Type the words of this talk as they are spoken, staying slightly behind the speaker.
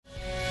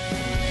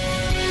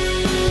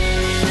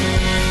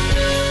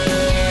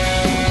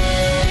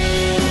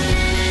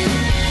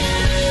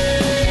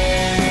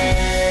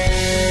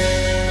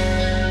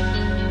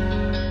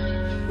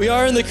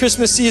are in the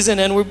Christmas season,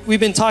 and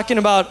we've been talking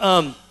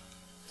about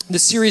the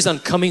series on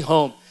coming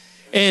home.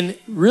 And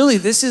really,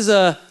 this is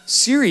a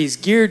series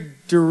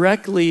geared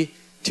directly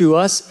to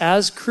us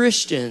as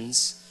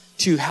Christians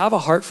to have a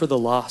heart for the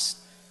lost,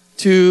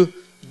 to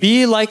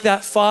be like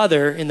that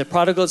father in the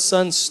prodigal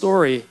son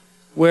story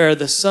where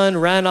the son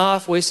ran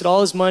off, wasted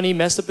all his money,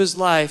 messed up his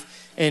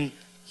life, and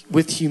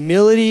with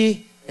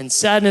humility and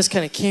sadness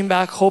kind of came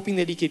back hoping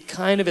that he could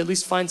kind of at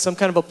least find some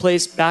kind of a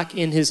place back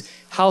in his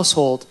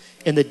household.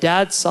 And the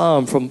dad saw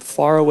him from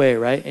far away,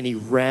 right? And he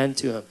ran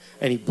to him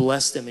and he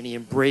blessed him and he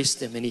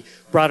embraced him and he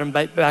brought him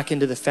back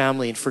into the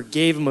family and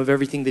forgave him of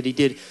everything that he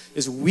did.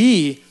 As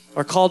we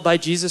are called by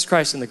Jesus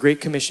Christ in the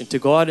Great Commission to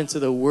go out into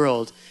the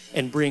world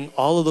and bring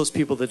all of those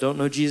people that don't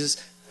know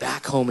Jesus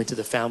back home into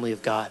the family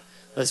of God.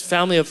 This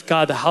family of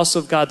God, the house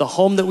of God, the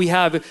home that we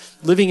have,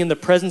 living in the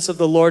presence of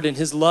the Lord and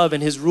His love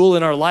and His rule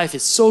in our life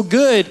is so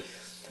good.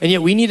 And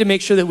yet we need to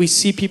make sure that we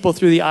see people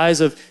through the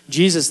eyes of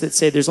Jesus that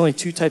say there's only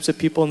two types of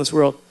people in this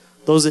world.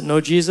 Those that know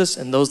Jesus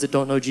and those that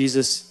don't know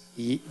Jesus.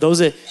 Those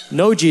that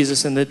know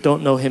Jesus and that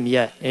don't know Him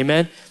yet.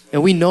 Amen?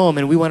 And we know Him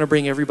and we want to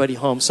bring everybody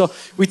home. So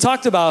we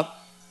talked about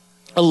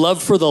a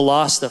love for the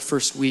lost the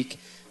first week.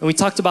 And we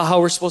talked about how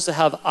we're supposed to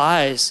have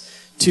eyes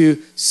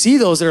to see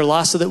those that are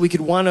lost so that we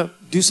could want to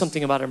do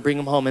something about it and bring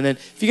them home. And then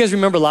if you guys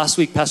remember last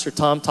week, Pastor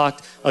Tom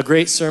talked a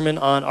great sermon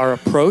on our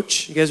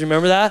approach. You guys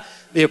remember that?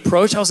 The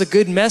approach, that was a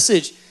good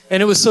message.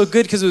 And it was so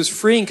good because it was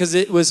freeing, because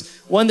it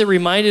was one that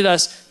reminded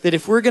us that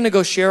if we're going to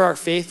go share our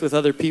faith with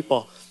other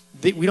people,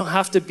 we don't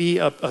have to be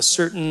a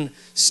certain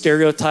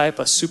stereotype,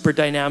 a super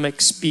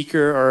dynamic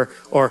speaker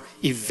or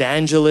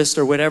evangelist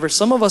or whatever.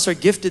 Some of us are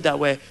gifted that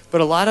way, but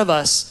a lot of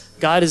us,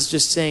 God is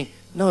just saying,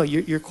 no,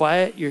 you're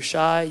quiet, you're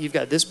shy, you've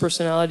got this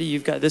personality,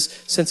 you've got this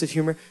sense of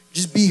humor.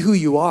 Just be who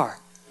you are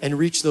and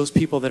reach those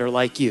people that are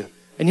like you.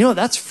 And you know,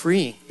 that's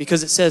freeing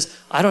because it says,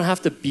 I don't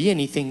have to be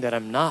anything that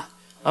I'm not.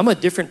 I'm a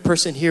different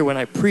person here when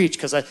I preach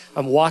because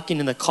I'm walking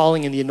in the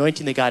calling and the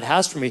anointing that God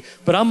has for me.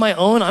 But on my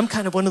own, I'm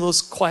kind of one of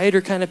those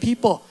quieter kind of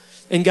people.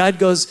 And God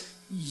goes,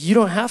 you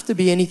don't have to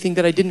be anything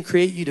that I didn't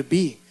create you to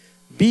be.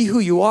 Be who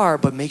you are,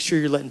 but make sure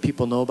you're letting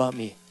people know about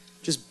me.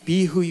 Just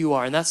be who you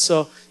are. And that's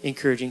so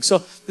encouraging.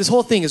 So this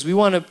whole thing is we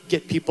want to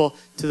get people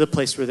to the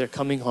place where they're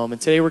coming home.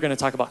 And today we're going to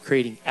talk about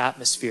creating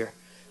atmosphere.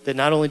 That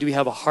not only do we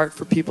have a heart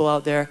for people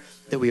out there,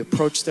 that we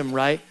approach them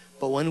right,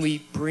 but when we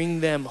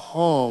bring them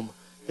home,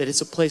 that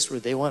it's a place where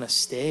they want to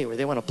stay, where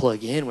they want to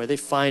plug in, where they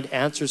find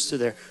answers to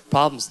their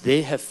problems.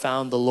 They have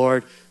found the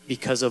Lord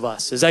because of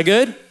us. Is that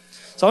good?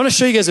 So I want to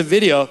show you guys a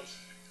video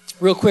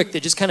real quick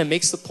that just kind of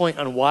makes the point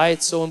on why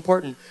it's so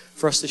important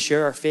for us to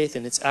share our faith,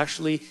 and it's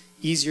actually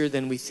easier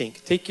than we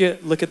think. Take a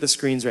look at the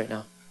screens right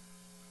now.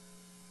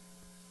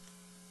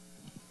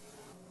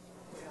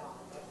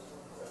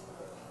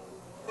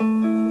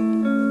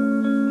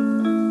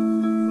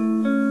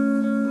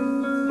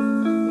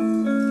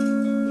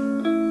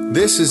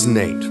 This is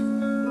Nate.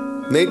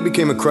 Nate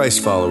became a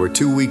Christ follower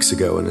 2 weeks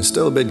ago and is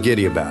still a bit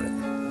giddy about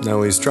it,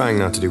 though he's trying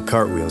not to do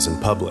cartwheels in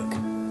public.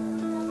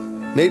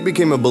 Nate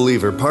became a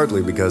believer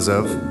partly because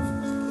of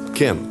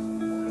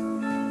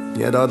Kim.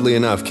 Yet oddly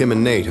enough, Kim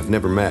and Nate have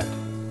never met.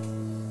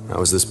 How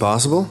is this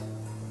possible?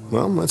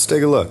 Well, let's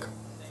take a look.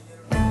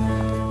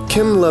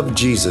 Kim loved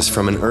Jesus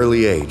from an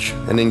early age,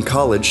 and in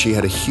college she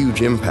had a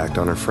huge impact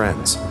on her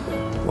friends.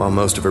 While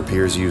most of her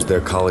peers used their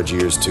college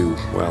years to,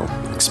 well,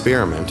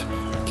 experiment,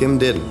 Kim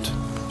didn't.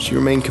 She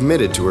remained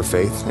committed to her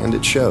faith, and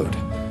it showed.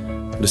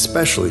 It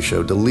especially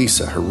showed to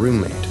Lisa, her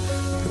roommate,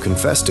 who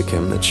confessed to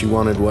Kim that she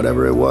wanted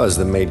whatever it was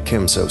that made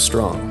Kim so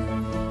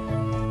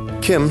strong.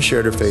 Kim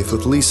shared her faith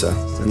with Lisa,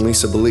 and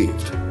Lisa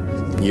believed.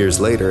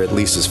 Years later, at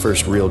Lisa's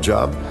first real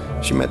job,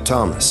 she met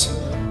Thomas.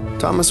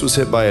 Thomas was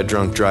hit by a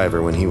drunk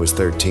driver when he was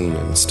 13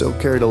 and still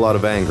carried a lot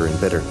of anger and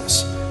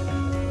bitterness.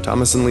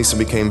 Thomas and Lisa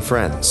became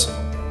friends,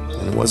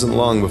 and it wasn't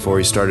long before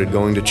he started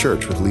going to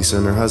church with Lisa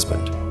and her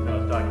husband.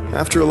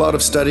 After a lot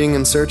of studying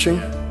and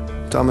searching,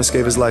 Thomas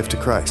gave his life to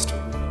Christ.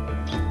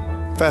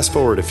 Fast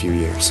forward a few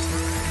years.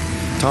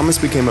 Thomas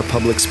became a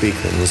public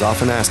speaker and was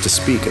often asked to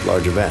speak at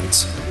large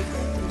events.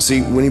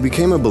 See, when he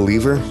became a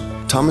believer,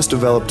 Thomas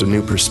developed a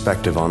new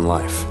perspective on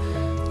life.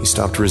 He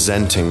stopped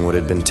resenting what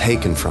had been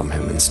taken from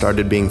him and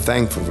started being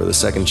thankful for the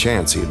second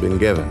chance he had been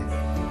given.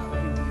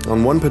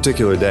 On one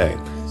particular day,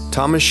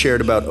 Thomas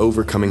shared about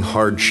overcoming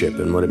hardship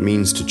and what it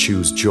means to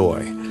choose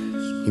joy.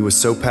 He was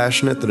so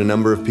passionate that a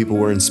number of people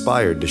were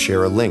inspired to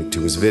share a link to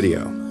his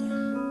video.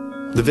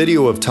 The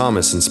video of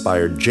Thomas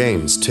inspired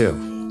James too.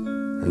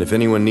 And if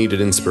anyone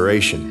needed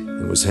inspiration,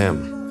 it was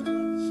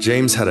him.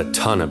 James had a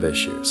ton of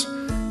issues.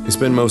 He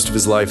spent most of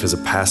his life as a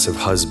passive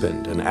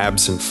husband, an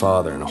absent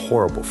father, and a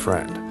horrible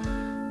friend.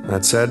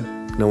 That said,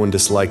 no one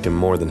disliked him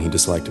more than he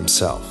disliked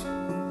himself.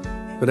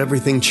 But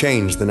everything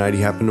changed the night he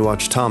happened to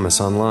watch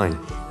Thomas online.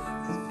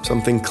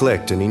 Something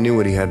clicked and he knew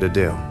what he had to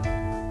do.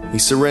 He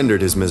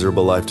surrendered his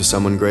miserable life to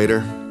someone greater,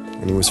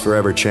 and he was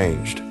forever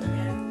changed.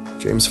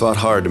 James fought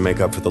hard to make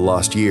up for the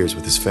lost years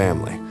with his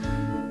family,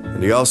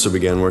 and he also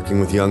began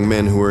working with young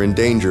men who were in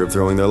danger of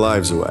throwing their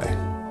lives away.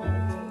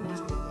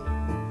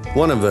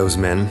 One of those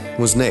men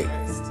was Nate.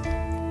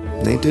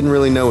 Nate didn't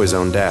really know his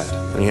own dad,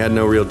 and he had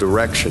no real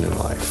direction in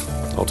life,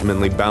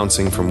 ultimately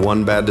bouncing from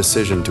one bad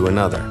decision to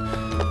another.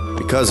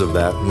 Because of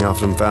that, he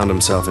often found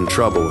himself in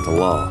trouble with the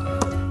law.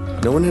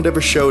 No one had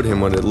ever showed him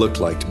what it looked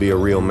like to be a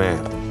real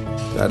man.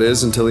 That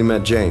is, until he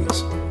met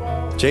James.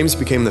 James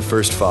became the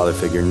first father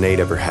figure Nate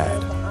ever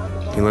had.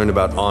 He learned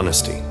about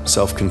honesty,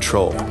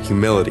 self-control,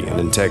 humility, and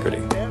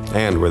integrity,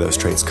 and where those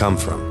traits come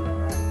from.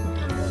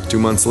 2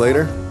 months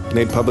later,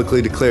 Nate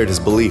publicly declared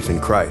his belief in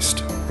Christ,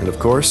 and of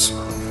course,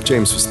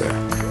 James was there.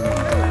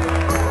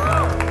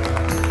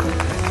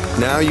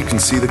 Now you can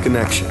see the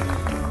connection.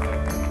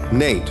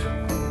 Nate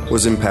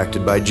was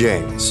impacted by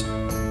James,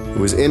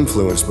 who was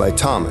influenced by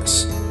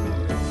Thomas.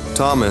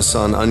 Thomas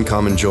saw an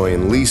uncommon joy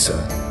in Lisa,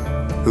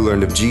 who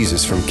learned of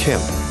Jesus from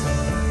Kim.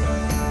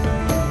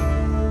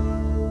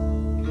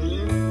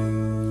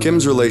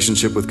 Kim's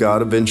relationship with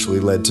God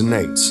eventually led to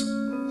Nate's.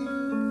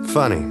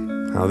 Funny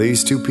how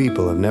these two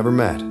people have never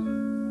met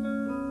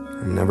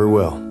and never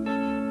will.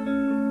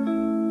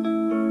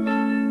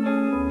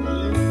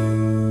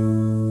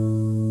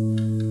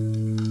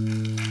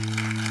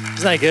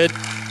 Isn't that good?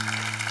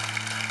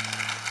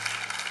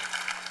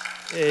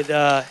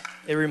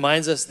 It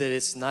reminds us that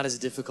it's not as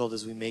difficult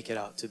as we make it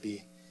out to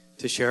be,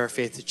 to share our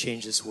faith, to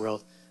change this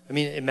world. I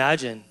mean,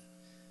 imagine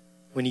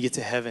when you get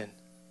to heaven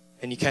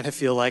and you kind of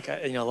feel like,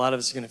 a lot of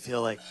us are going to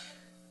feel like,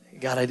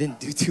 God, I didn't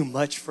do too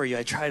much for you.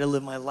 I tried to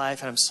live my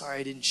life, and I'm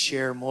sorry I didn't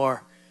share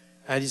more.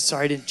 I'm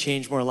sorry I didn't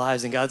change more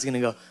lives. And God's going to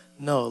go,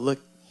 no, look,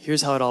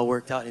 here's how it all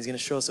worked out. And he's going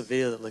to show us a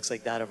video that looks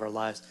like that of our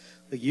lives.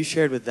 Look, you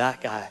shared with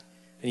that guy,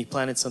 and he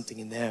planted something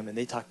in them, and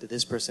they talked to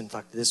this person,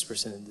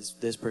 and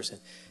this person.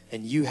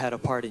 And you had a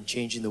part in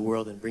changing the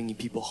world and bringing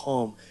people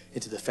home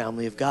into the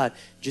family of God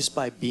just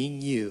by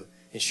being you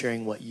and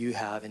sharing what you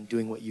have and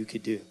doing what you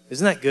could do.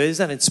 Isn't that good?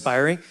 Isn't that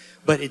inspiring?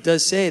 But it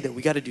does say that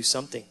we got to do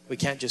something. We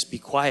can't just be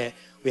quiet.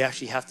 We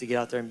actually have to get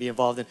out there and be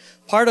involved. And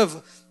part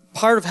of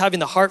having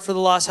the heart for the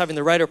lost, having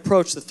the right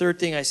approach, the third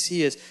thing I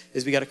see is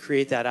we got to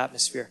create that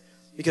atmosphere.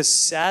 Because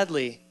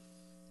sadly,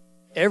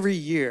 every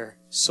year,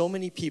 so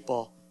many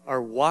people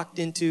are walked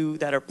into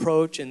that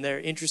approach and they're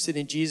interested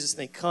in Jesus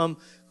and they come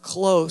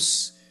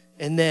close,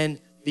 and then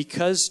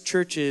because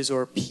churches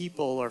or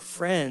people or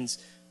friends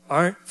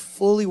aren't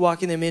fully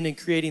walking them in and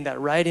creating that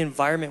right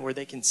environment where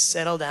they can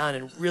settle down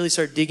and really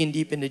start digging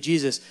deep into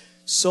Jesus,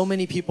 so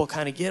many people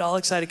kind of get all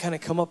excited, kind of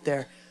come up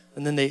there,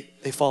 and then they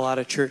fall out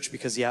of church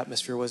because the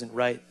atmosphere wasn't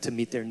right to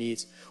meet their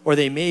needs. Or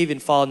they may even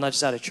fall not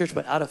just out of church,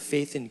 but out of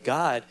faith in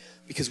God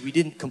because we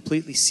didn't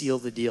completely seal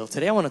the deal.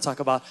 Today I want to talk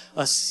about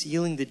us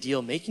sealing the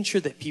deal, making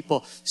sure that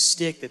people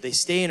stick, that they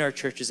stay in our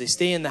churches, they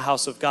stay in the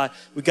house of God.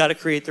 We've got to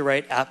create the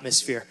right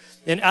atmosphere.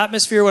 And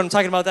atmosphere, what I'm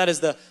talking about, that is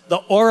the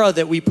aura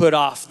that we put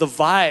off, the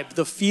vibe,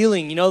 the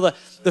feeling,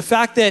 the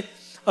fact that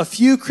a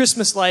few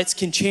Christmas lights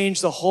can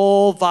change the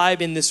whole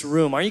vibe in this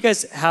room. Are you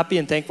guys happy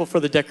and thankful for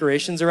the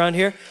decorations around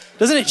here?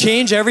 Doesn't it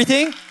change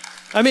everything?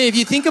 I mean, if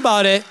you think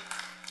about it,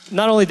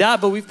 not only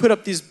that, but we've put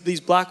up these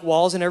black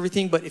walls and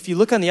everything. But if you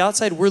look on the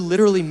outside, we're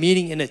literally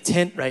meeting in a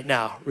tent right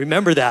now.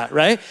 Remember that,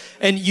 right?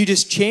 And you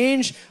just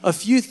change a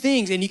few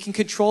things and you can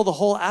control the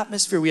whole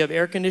atmosphere. We have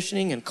air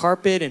conditioning and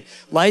carpet and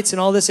lights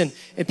and all this. And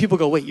people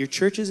go, wait, your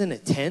church is in a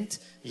tent?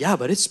 Yeah,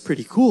 but it's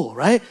pretty cool,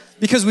 right?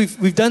 Because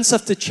we've done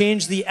stuff to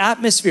change the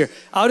atmosphere.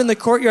 Out in the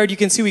courtyard, you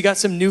can see we got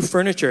some new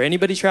furniture.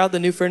 Anybody try out the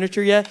new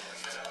furniture yet?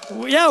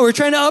 Yeah, we're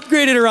trying to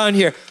upgrade it around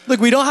here. Look,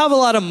 we don't have a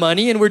lot of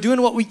money, and we're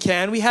doing what we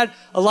can. We had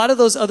a lot of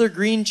those other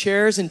green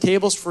chairs and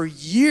tables for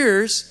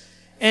years,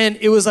 and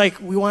it was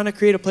like we want to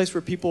create a place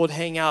where people would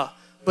hang out,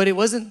 but it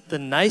wasn't the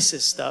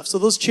nicest stuff. So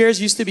those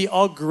chairs used to be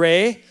all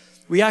gray.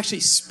 We actually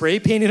spray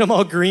painted them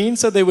all green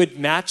so they would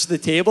match the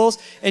tables.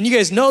 And you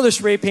guys know they're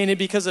spray painted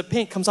because the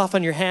paint comes off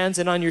on your hands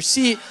and on your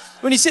seat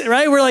when you sit,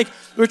 right?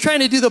 We're trying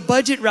to do the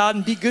budget route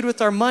and be good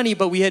with our money,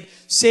 but we had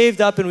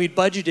saved up and we'd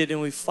budgeted and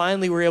we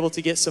finally were able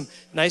to get some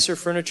nicer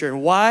furniture.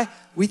 And why?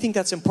 We think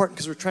that's important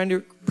because we're trying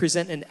to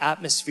present an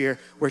atmosphere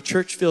where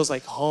church feels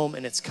like home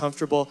and it's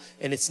comfortable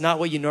and it's not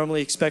what you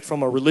normally expect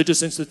from a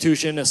religious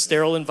institution, a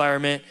sterile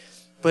environment,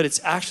 but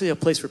it's actually a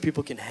place where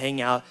people can hang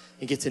out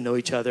and get to know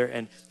each other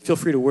and feel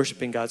free to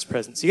worship in God's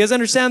presence. You guys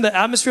understand the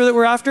atmosphere that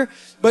we're after?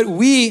 But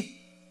we,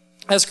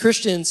 as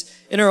Christians,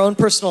 in our own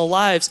personal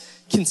lives,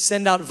 can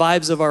send out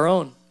vibes of our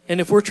own.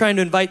 And if we're trying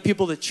to invite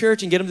people to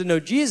church and get them to know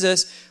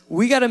Jesus,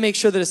 we got to make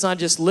sure that it's not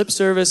just lip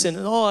service and,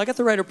 oh, I got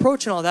the right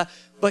approach and all that,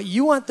 but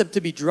you want them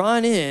to be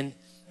drawn in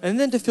and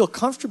then to feel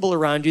comfortable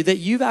around you that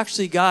you've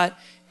actually got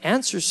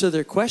answers to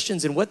their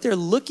questions and what they're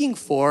looking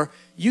for,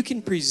 you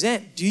can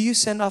present. Do you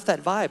send off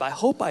that vibe? I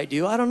hope I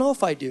do. I don't know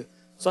if I do.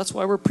 So that's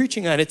why we're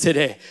preaching on it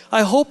today.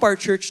 I hope our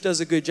church does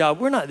a good job.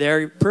 We're not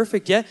there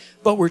perfect yet,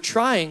 but we're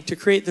trying to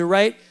create the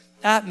right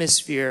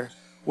atmosphere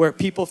where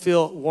people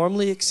feel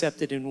warmly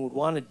accepted and would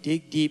want to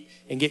dig deep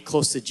and get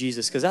close to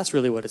Jesus, because that's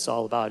really what it's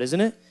all about,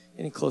 isn't it?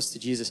 Getting close to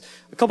Jesus.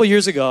 A couple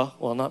years ago,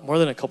 well, not more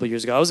than a couple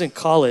years ago, I was in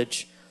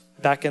college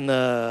back in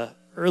the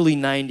early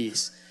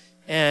 90s.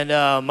 And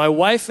my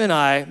wife and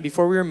I,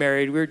 before we were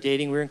married, we were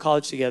dating, we were in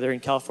college together in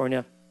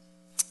California.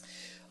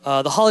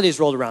 the holidays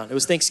rolled around. It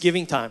was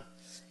Thanksgiving time.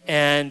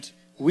 And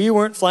we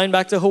weren't flying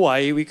back to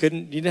Hawaii. We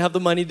didn't have the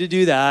money to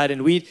do that.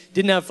 And we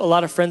didn't have a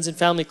lot of friends and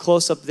family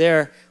close up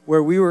there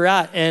where we were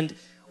at. And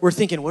we're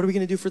thinking, what are we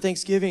going to do for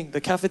Thanksgiving? The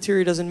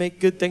cafeteria doesn't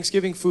make good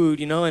Thanksgiving food,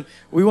 you know, and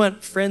we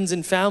want friends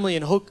and family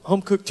and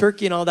home-cooked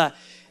turkey and all that.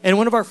 And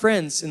one of our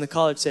friends in the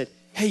college said,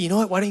 hey, you know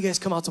what? Why don't you guys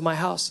come out to my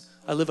house?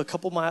 I live a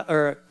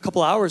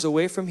couple hours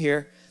away from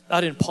here,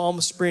 out in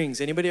Palm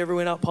Springs. Anybody ever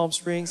went out Palm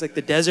Springs, like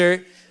the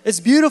desert? It's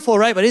beautiful,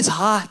 right? But it's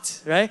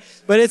hot, right?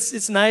 But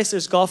it's nice.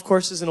 There's golf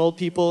courses and old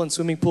people and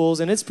swimming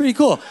pools, and it's pretty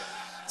cool.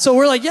 So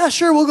we're like, yeah,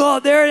 sure, we'll go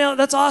out there. You know,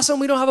 that's awesome.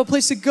 We don't have a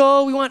place to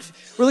go.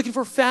 We're looking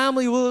for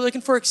family. We're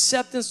looking for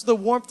acceptance, the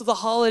warmth of the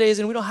holidays,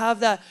 and we don't have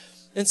that.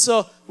 And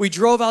so we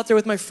drove out there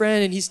with my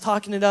friend, and he's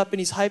talking it up, and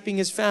he's hyping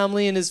his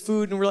family and his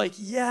food, and we're like,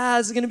 yeah,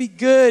 this is going to be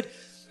good.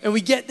 And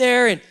we get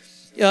there, and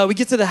we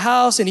get to the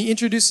house, and he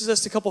introduces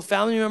us to a couple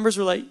family members.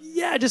 We're like,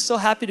 yeah, just so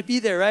happy to be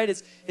there, right?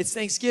 It's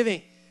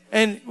Thanksgiving.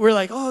 And we're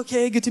like, oh,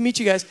 okay, good to meet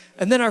you guys.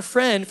 And then our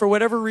friend, for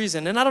whatever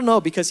reason, and I don't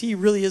know, because he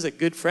really is a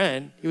good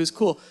friend. He was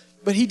cool.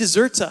 But he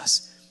deserts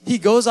us. He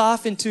goes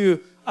off into,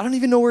 I don't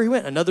even know where he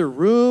went, another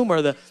room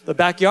or the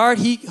backyard.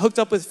 He hooked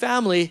up with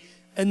family,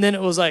 and then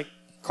it was like,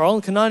 Carl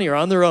and Kanani are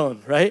on their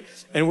own, right?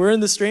 And we're in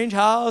the strange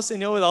house,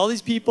 and, you know, with all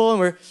these people,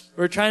 and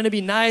we're trying to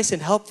be nice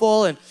and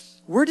helpful, and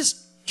we're just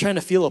trying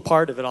to feel a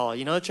part of it all,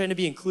 you know, trying to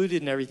be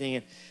included in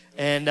everything.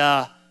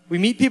 And we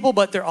meet people,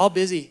 but they're all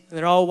busy, and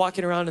they're all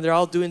walking around, and they're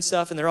all doing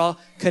stuff, and they're all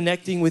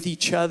connecting with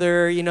each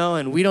other, you know,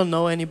 and we don't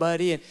know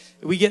anybody. And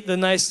we get the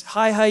nice,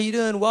 hi, how you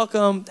doing?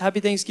 Welcome, happy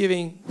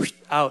Thanksgiving,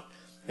 out.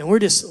 And we're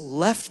just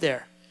left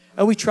there.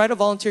 And we try to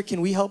volunteer. Can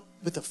we help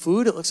with the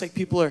food? It looks like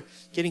people are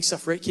getting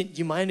stuff ready. Do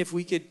you mind if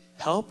we could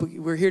help?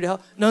 We're here to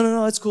help.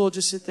 No, it's cool.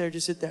 Just sit there.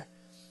 And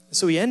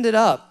so we ended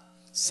up,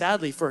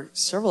 sadly, for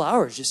several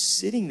hours just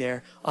sitting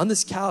there on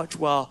this couch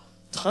while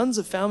tons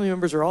of family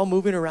members are all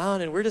moving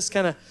around, and we're just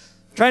kind of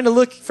trying to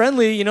look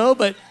friendly, you know,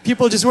 but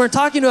people just weren't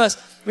talking to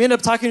us. We end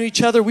up talking to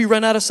each other. We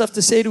run out of stuff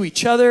to say to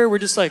each other. We're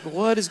just like,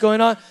 what is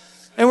going on?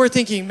 And we're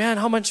thinking, man,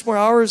 how much more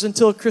hours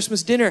until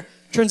Christmas dinner?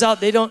 Turns out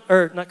they don't,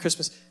 or not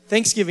Christmas,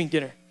 Thanksgiving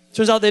dinner.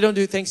 Turns out they don't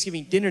do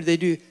Thanksgiving dinner. They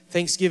do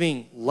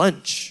Thanksgiving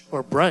lunch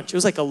or brunch. It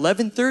was like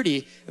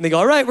 11:30, and they go,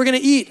 all right, we're going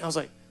to eat. I was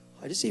like,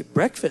 I just ate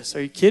breakfast.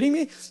 Are you kidding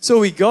me? So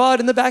we go out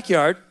in the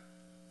backyard,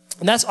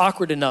 and that's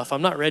awkward enough.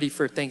 I'm not ready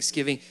for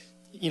Thanksgiving.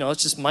 You know,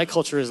 it's just my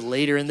culture is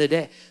later in the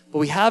day. But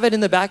we have it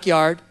in the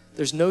backyard.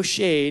 There's no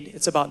shade.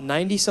 It's about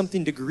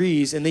 90-something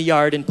degrees in the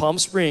yard in Palm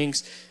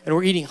Springs, and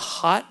we're eating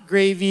hot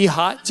gravy,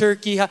 hot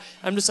turkey.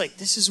 I'm just like,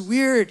 this is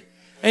weird.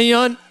 And, you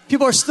know, and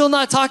people are still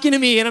not talking to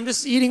me, and I'm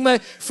just eating my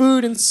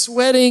food and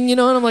sweating, you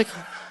know, and I'm like,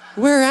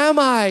 where am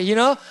I, you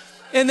know?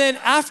 And then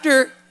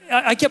after,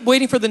 I kept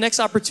waiting for the next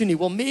opportunity.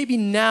 Well, maybe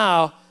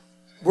now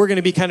we're going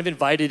to be kind of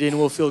invited in,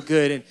 we'll feel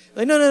good. And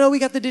like, no, we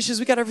got the dishes,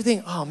 we got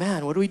everything. Oh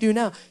man, what do we do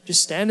now?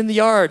 Just stand in the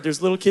yard.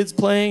 There's little kids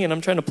playing, and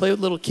I'm trying to play with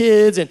little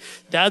kids, and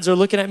dads are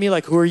looking at me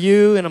like, who are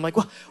you? And I'm like,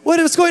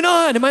 what's going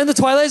on? Am I in the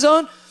Twilight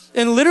Zone?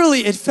 And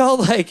literally it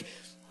felt like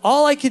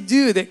all I could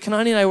do, that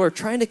Kanani and I were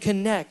trying to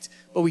connect,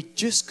 but we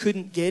just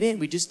couldn't get in.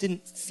 We just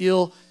didn't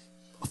feel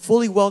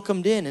fully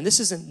welcomed in. And this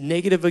isn't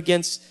negative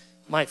against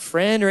my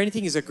friend or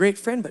anything. He's a great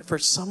friend, but for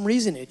some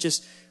reason it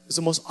just was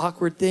the most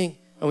awkward thing.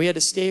 And we had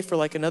to stay for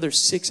like another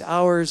 6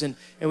 hours, and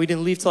we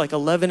didn't leave till like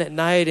 11 at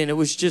night. And it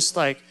was just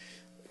like,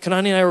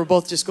 Kanani and I were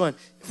both just going,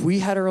 if we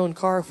had our own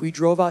car, if we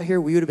drove out here,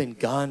 we would have been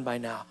gone by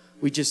now.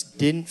 We just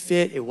didn't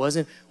fit. It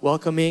wasn't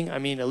welcoming. I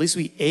mean, at least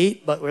we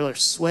ate, but we were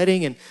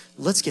sweating, and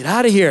let's get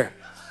out of here.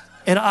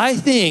 And I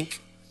think,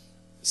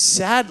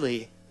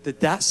 sadly,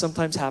 that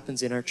sometimes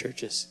happens in our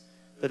churches,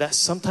 that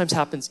sometimes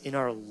happens in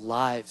our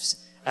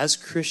lives as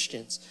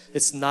Christians.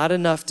 It's not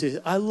enough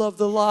to, I love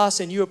the lost,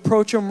 and you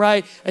approach them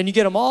right, and you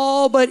get them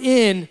all but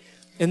in,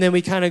 and then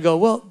we kind of go,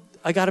 well,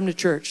 I got them to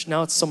church.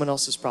 Now it's someone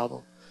else's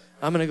problem.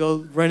 I'm going to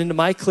go run into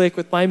my clique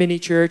with my mini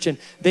church, and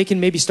they can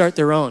maybe start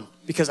their own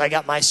because I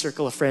got my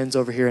circle of friends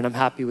over here, and I'm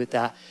happy with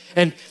that.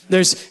 And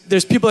there's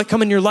people that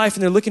come in your life,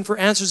 and they're looking for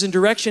answers and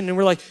direction, and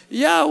we're like,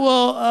 yeah,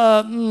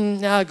 well,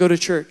 go to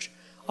church.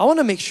 I want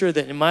to make sure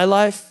that in my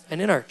life and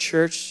in our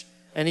church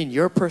and in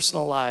your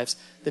personal lives,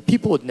 that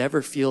people would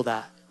never feel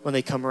that when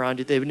they come around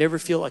you. They would never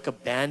feel like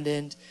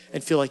abandoned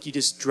and feel like you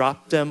just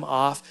dropped them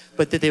off,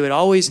 but that they would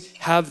always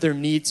have their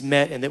needs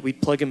met, and that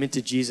we'd plug them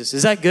into Jesus.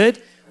 Is that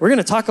good? We're going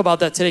to talk about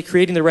that today,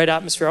 creating the right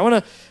atmosphere. I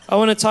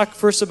want to talk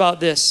first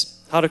about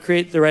this, how to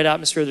create the right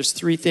atmosphere. There's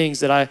three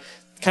things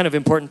kind of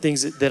important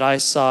things that I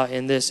saw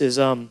in this is,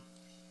 and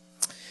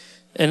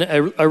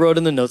I wrote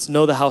in the notes,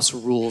 know the house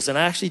rules. And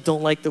I actually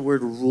don't like the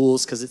word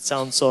rules because it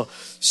sounds so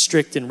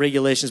strict in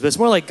regulations, but it's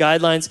more like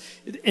guidelines.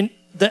 And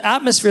the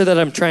atmosphere that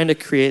I'm trying to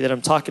create, that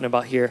I'm talking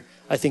about here,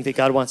 I think that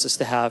God wants us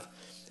to have,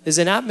 is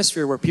an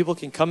atmosphere where people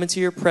can come into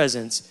your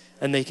presence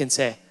and they can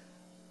say,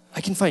 I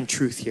can find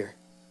truth here.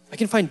 I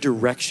can find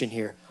direction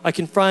here. I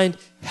can find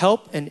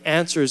help and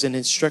answers and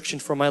instruction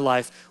for my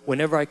life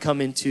whenever I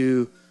come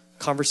into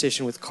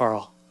conversation with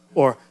Carl,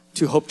 or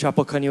to Hope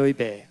Chapel Kaneohe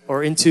Bay,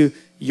 or into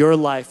your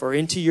life or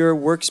into your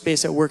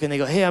workspace at work and they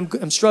go, hey,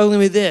 I'm struggling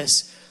with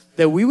this,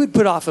 that we would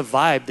put off a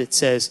vibe that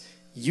says,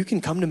 you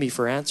can come to me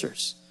for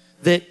answers.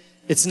 That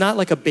it's not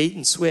like a bait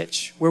and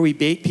switch where we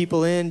bait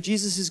people in.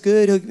 Jesus is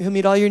good. He'll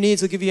meet all your needs.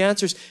 He'll give you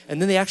answers.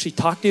 And then they actually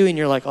talk to you and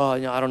you're like, oh,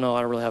 I don't know.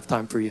 I don't really have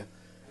time for you.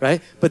 Right?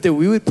 But that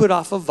we would put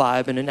off a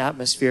vibe and an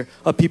atmosphere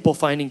of people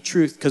finding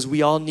truth because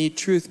we all need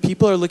truth.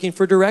 People are looking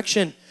for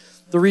direction.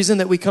 The reason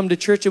that we come to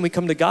church and we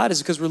come to God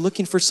is because we're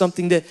looking for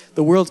something that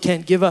the world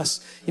can't give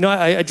us. You know,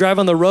 I drive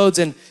on the roads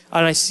and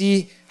I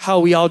see how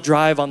we all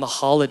drive on the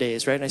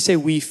holidays, right? And I say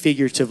we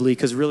figuratively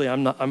because really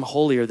I'm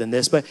holier than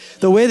this. But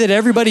the way that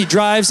everybody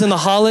drives in the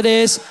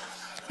holidays,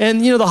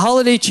 and you know, the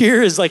holiday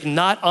cheer is like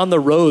not on the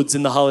roads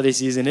in the holiday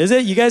season, is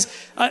it? You guys,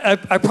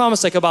 I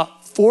promise like about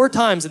 4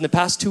 times in the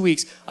past 2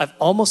 weeks, I've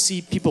almost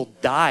seen people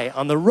die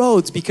on the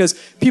roads because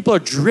people are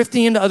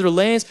drifting into other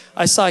lanes.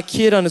 I saw a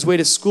kid on his way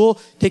to school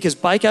take his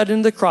bike out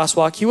into the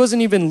crosswalk. He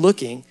wasn't even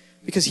looking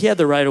because he had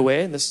the right of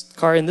way, and this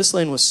car in this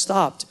lane was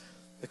stopped.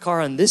 The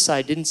car on this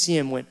side didn't see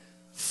him, went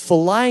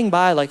flying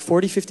by like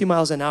 40, 50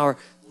 miles an hour,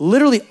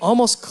 literally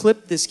almost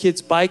clipped this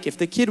kid's bike. If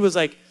the kid was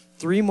like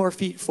 3 more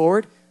feet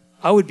forward,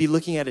 I would be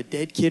looking at a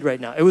dead kid right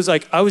now. It was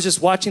like I was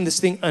just watching this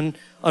thing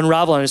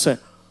unravel, and I just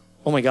went,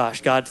 oh my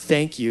gosh, God,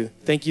 thank you.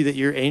 Thank you that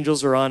your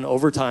angels are on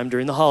overtime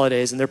during the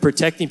holidays and they're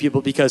protecting people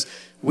because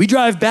we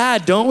drive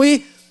bad, don't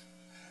we?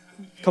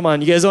 Come on,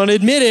 you guys don't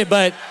admit it,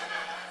 but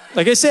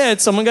like I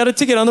said, someone got a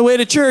ticket on the way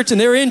to church and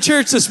they were in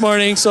church this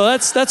morning, so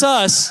that's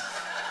us.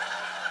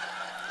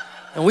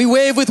 And we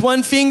wave with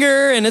one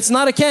finger and it's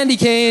not a candy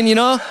cane, you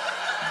know?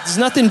 There's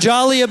nothing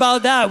jolly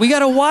about that. We got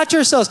to watch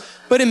ourselves.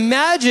 But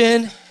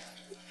imagine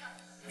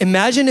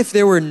if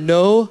there were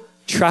no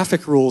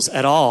traffic rules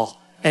at all.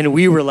 And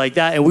we were like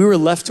that, and we were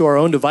left to our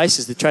own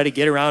devices to try to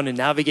get around and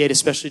navigate,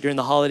 especially during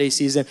the holiday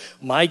season.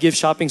 My gift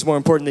shopping's more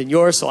important than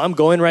yours, so I'm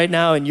going right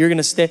now, and you're going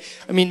to stay.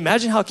 I mean,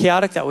 imagine how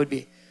chaotic that would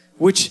be,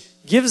 which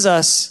gives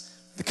us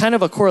the kind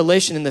of a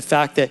correlation in the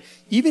fact that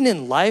even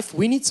in life,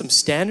 we need some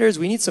standards,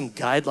 we need some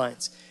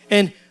guidelines.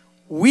 And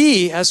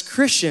we, as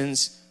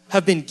Christians,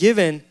 have been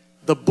given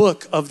the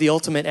book of the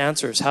ultimate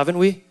answers, haven't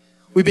we?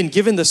 We've been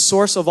given the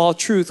source of all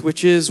truth,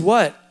 which is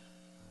what?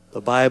 The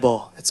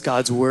Bible. It's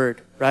God's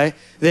word, right?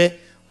 That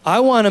I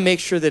want to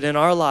make sure that in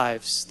our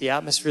lives, the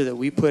atmosphere that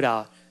we put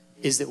out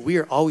is that we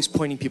are always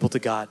pointing people to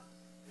God.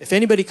 If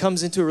anybody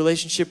comes into a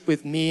relationship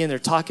with me and they're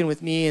talking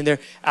with me and they're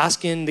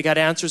asking, they got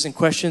answers and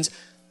questions,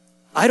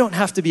 I don't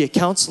have to be a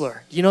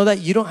counselor. You know that?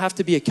 You don't have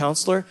to be a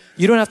counselor.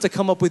 You don't have to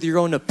come up with your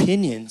own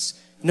opinions.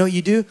 You know what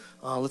you do?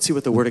 Let's see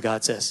what the Word of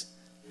God says.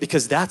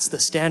 Because that's the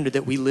standard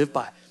that we live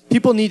by.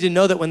 People need to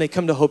know that when they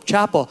come to Hope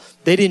Chapel,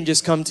 they didn't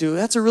just come to,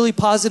 that's a really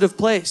positive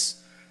place.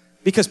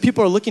 Because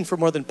people are looking for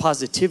more than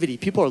positivity.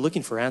 People are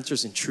looking for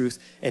answers and truth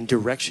and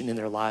direction in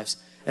their lives.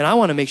 And I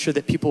want to make sure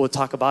that people would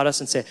talk about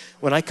us and say,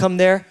 when I come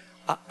there,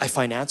 I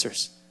find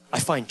answers. I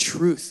find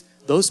truth.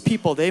 Those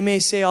people, they may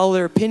say all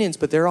their opinions,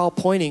 but they're all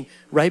pointing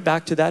right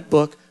back to that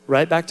book,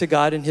 right back to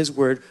God and His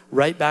Word,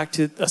 right back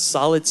to a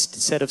solid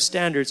set of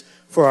standards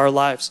for our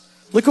lives.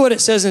 Look at what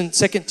it says in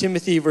 2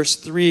 Timothy verse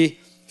 3,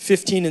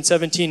 15 and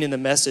 17 in the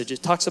Message.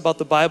 It talks about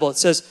the Bible. It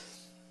says,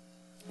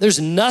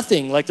 there's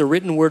nothing like the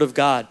written Word of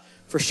God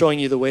for showing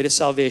you the way to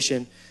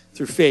salvation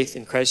through faith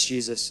in Christ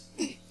Jesus.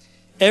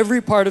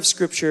 Every part of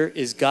Scripture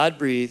is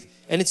God-breathed,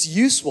 and it's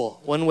useful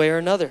one way or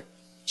another,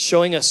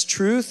 showing us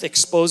truth,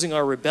 exposing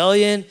our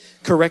rebellion,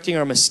 correcting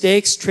our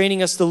mistakes,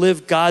 training us to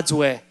live God's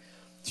way.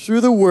 Through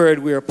the Word,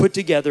 we are put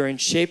together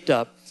and shaped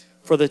up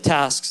for the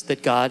tasks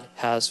that God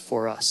has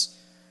for us.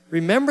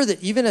 Remember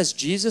that even as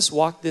Jesus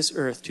walked this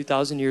earth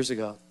 2,000 years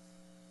ago,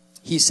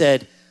 He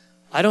said,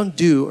 I don't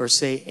do or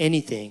say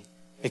anything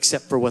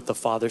except for what the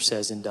Father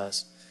says and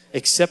does.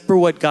 Except for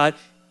what God,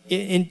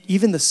 and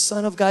even the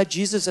Son of God,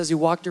 Jesus, as He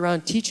walked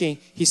around teaching,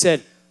 He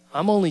said,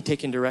 I'm only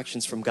taking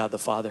directions from God the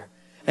Father.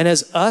 And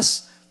as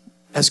us,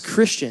 as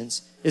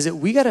Christians, is that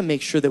we got to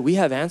make sure that we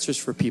have answers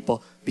for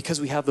people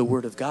because we have the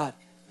Word of God.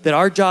 That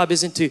our job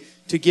isn't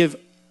to give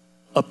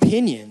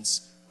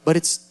opinions, but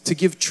it's to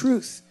give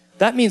truth.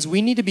 That means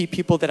we need to be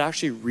people that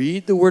actually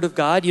read the Word of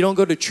God. You don't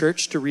go to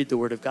church to read the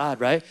Word of God,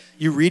 right?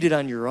 You read it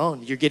on your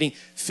own. You're getting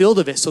filled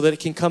of it so that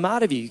it can come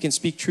out of you. You can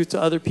speak truth to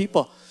other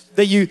people.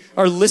 That you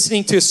are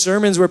listening to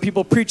sermons where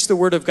people preach the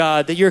Word of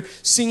God, that you're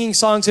singing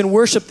songs in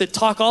worship that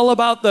talk all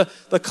about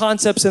the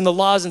concepts and the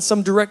laws and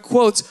some direct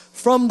quotes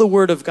from the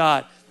Word of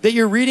God, that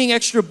you're reading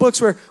extra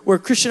books where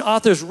Christian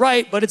authors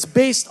write, but it's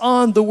based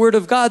on the Word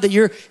of God, that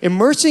you're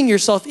immersing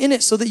yourself in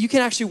it so that you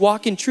can actually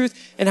walk in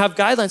truth and have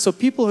guidelines. So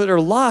people that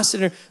are lost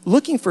and are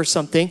looking for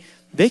something,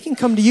 they can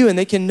come to you and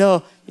they can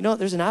know,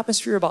 there's an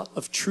atmosphere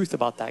of truth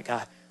about that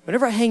guy.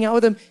 Whenever I hang out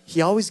with him,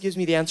 he always gives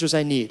me the answers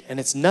I need.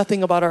 And it's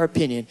nothing about our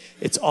opinion.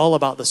 It's all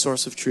about the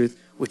source of truth,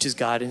 which is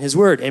God and His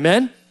Word.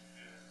 Amen?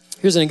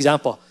 Here's an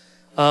example.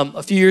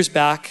 A few years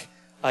back,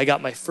 I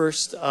got my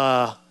first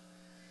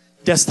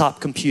desktop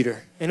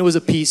computer. And it was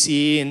a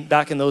PC. And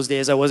back in those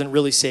days, I wasn't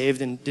really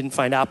saved and didn't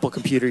find Apple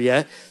computer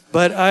yet.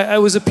 But I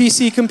was a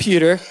PC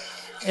computer.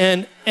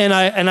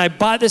 I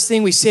bought this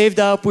thing. We saved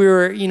up. We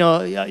were,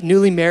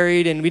 newly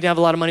married, and we didn't have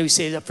a lot of money. We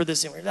saved up for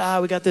this, and we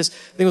got this. I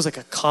think it was like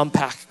a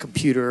compact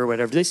computer or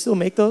whatever. Do they still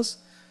make those?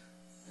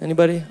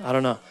 Anybody? I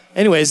don't know.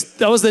 Anyways,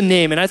 that was the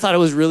name, and I thought it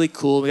was really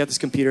cool. We got this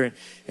computer,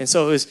 and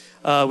so it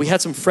was. We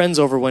had some friends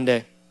over one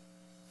day,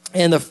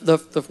 and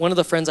the one of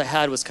the friends I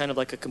had was kind of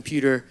like a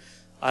computer,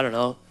 I don't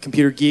know,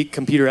 computer geek,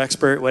 computer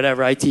expert,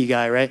 whatever, IT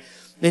guy, right?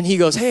 And he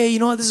goes, hey, you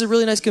know what? This is a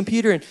really nice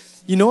computer, and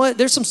you know what?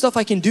 There's some stuff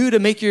I can do to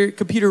make your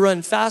computer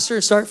run faster,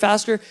 start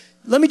faster.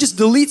 Let me just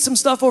delete some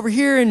stuff over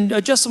here and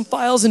adjust some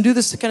files and do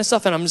this kind of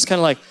stuff. And I'm just kind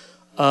of like,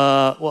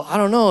 well, I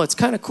don't know. It's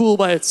kind of cool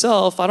by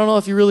itself. I don't know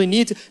if you really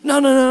need to.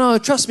 No,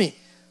 trust me.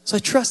 So I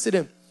trusted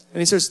him.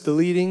 And he starts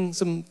deleting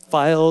some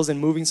files and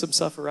moving some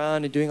stuff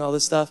around and doing all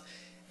this stuff.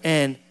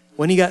 And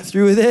when he got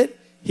through with it,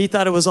 he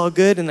thought it was all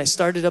good. And I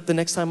started up the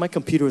next time. My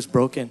computer was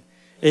broken.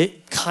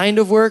 It kind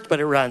of worked, but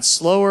it ran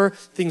slower.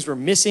 Things were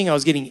missing. I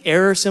was getting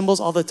error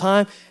symbols all the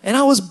time. And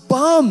I was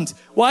bummed.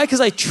 Why?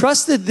 Because I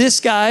trusted this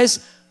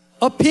guy's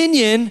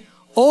opinion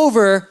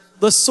over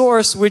the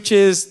source, which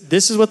is,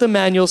 this is what the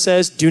manual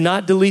says. Do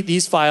not delete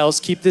these files.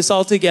 Keep this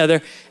all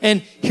together.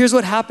 And here's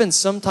what happens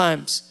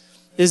sometimes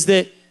is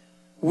that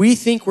we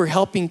think we're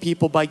helping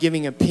people by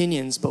giving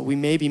opinions, but we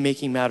may be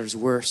making matters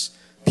worse.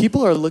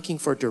 People are looking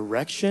for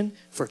direction,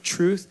 for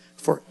truth,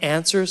 for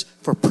answers,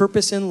 for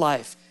purpose in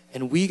life.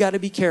 And we got to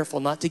be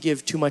careful not to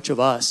give too much of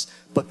us,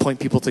 but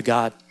point people to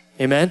God.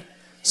 Amen?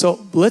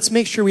 So let's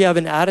make sure we have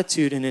an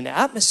attitude and an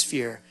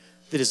atmosphere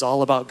that is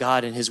all about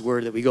God and His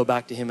Word, that we go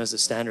back to Him as a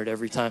standard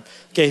every time.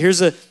 Okay, here's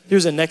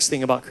a next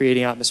thing about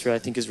creating atmosphere I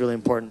think is really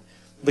important.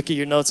 Look at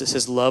your notes. It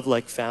says love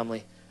like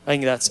family. I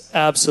think that's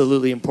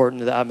absolutely important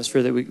to the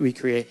atmosphere that we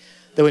create.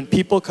 That when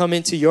people come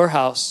into your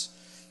house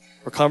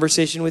or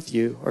conversation with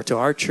you or to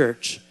our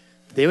church,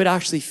 they would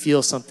actually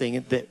feel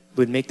something that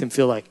would make them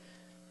feel like,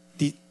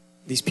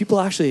 these people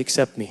actually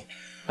accept me.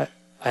 I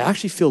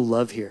actually feel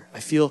love here.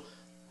 I feel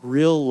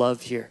real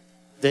love here.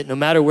 That no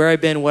matter where I've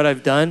been, what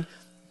I've done,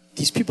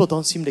 these people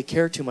don't seem to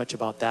care too much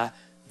about that.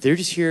 They're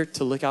just here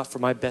to look out for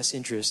my best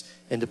interest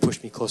and to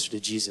push me closer to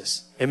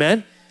Jesus.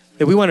 Amen?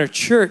 That we want our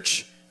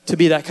church to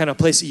be that kind of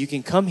place that you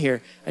can come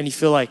here and you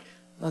feel like,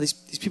 oh, these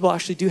people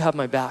actually do have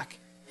my back.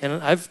 And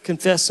I've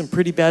confessed some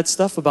pretty bad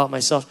stuff about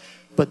myself,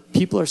 but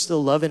people are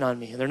still loving on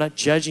me, and they're not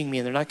judging me,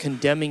 and they're not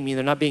condemning me, and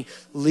they're not being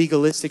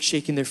legalistic,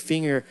 shaking their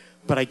finger.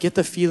 But I get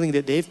the feeling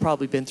that they've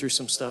probably been through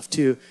some stuff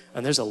too,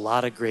 and there's a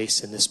lot of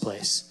grace in this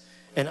place.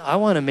 And I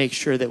want to make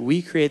sure that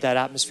we create that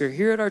atmosphere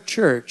here at our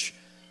church,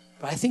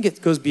 but I think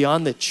it goes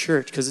beyond the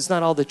church, because it's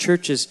not all the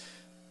church's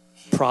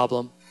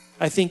problem.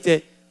 I think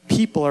that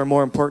people are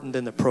more important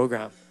than the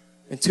program.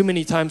 And too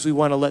many times we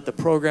want to let the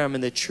program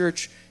and the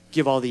church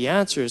give all the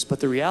answers, but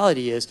the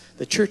reality is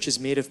the church is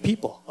made of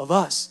people, of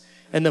us.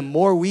 And the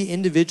more we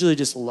individually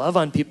just love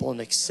on people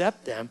and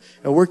accept them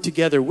and work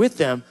together with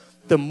them,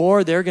 the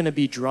more they're going to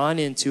be drawn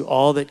into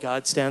all that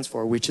God stands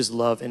for, which is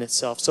love in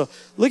itself. So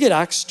look at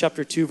Acts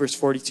chapter 2, verse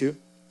 42.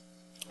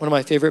 One of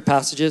my favorite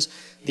passages.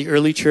 The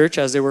early church,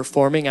 as they were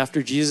forming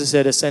after Jesus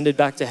had ascended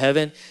back to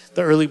heaven,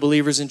 the early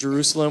believers in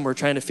Jerusalem were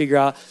trying to figure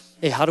out,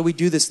 hey, how do we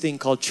do this thing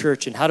called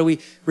church? And how do we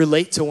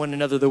relate to one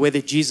another the way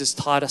that Jesus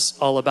taught us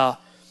all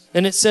about?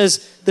 And it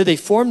says that they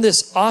formed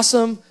this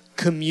awesome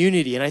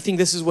community. And I think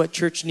this is what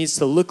church needs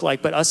to look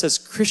like. But us as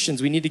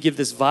Christians, we need to give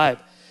this vibe.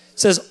 It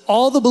says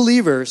all the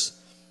believers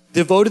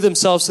devoted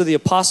themselves to the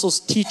apostles'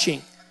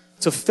 teaching,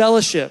 to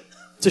fellowship,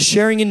 to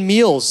sharing in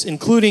meals,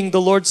 including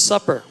the Lord's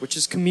Supper, which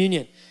is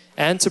communion,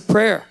 and to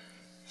prayer.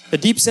 A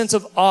deep sense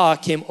of awe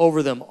came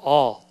over them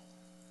all.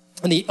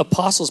 And the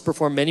apostles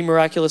performed many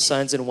miraculous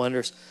signs and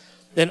wonders.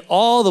 Then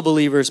all the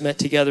believers met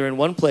together in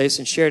one place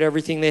and shared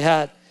everything they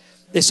had.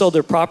 They sold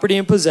their property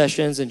and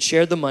possessions and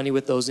shared the money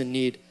with those in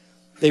need.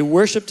 They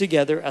worshiped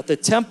together at the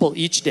temple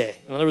each day.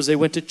 In other words, they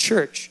went to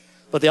church,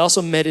 but they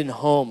also met in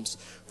homes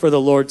for the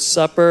Lord's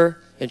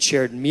Supper and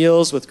shared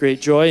meals with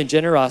great joy and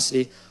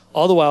generosity,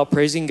 all the while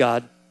praising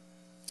God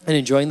and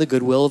enjoying the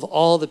goodwill of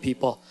all the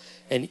people.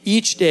 And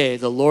each day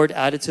the Lord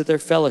added to their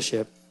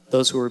fellowship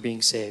those who were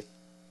being saved.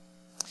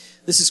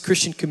 This is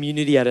Christian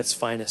community at its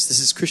finest. This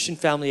is Christian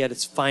family at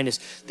its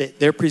finest. That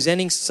they're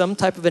presenting some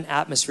type of an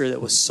atmosphere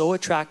that was so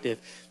attractive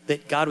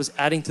that God was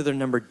adding to their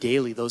number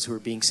daily those who were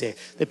being saved.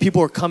 That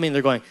people were coming,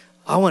 they're going,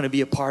 I want to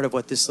be a part of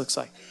what this looks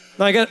like.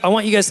 Now, I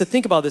want you guys to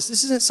think about this.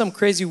 This isn't some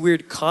crazy,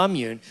 weird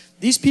commune.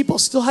 These people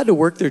still had to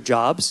work their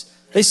jobs.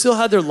 They still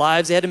had their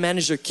lives. They had to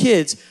manage their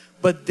kids.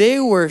 But they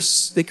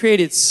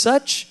created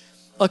such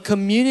a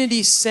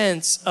community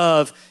sense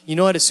of, you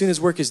know what, as soon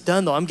as work is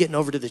done, though, I'm getting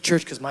over to the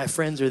church because my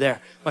friends are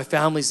there. My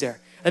family's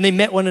there. And they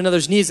met one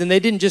another's needs. And they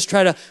didn't just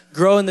try to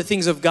grow in the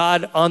things of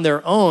God on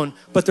their own,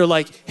 but they're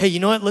like, hey, you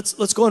know what,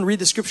 let's go and read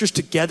the scriptures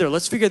together.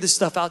 Let's figure this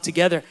stuff out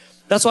together.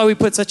 That's why we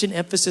put such an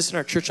emphasis in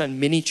our church on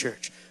mini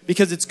church.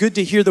 Because it's good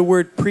to hear the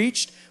word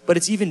preached, but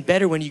it's even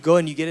better when you go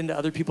and you get into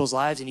other people's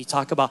lives and you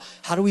talk about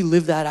how do we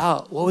live that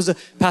out? What was the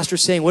pastor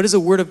saying? What is the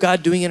word of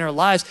God doing in our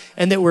lives?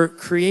 And that we're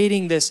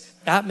creating this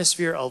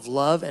atmosphere of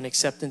love and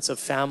acceptance of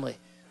family.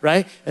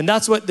 right? And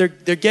that's what they're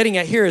getting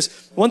at here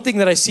is one thing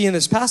that I see in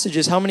this passage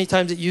is how many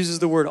times it uses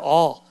the word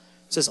all.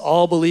 It says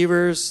all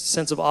believers,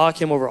 sense of awe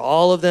came over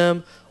all of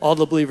them. All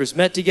the believers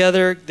met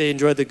together. They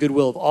enjoyed the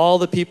goodwill of all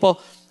the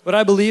people. What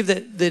I believe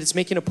that it's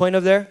making a point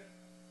of there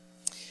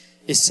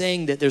is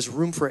saying that there's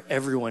room for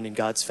everyone in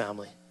God's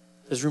family.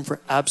 There's room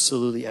for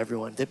absolutely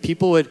everyone. That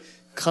people would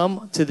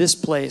come to this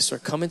place or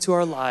come into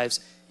our lives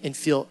and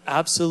feel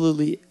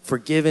absolutely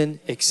forgiven,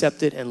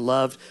 accepted, and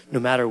loved no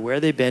matter where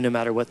they've been, no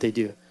matter what they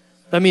do.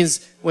 That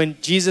means when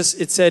Jesus,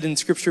 it said in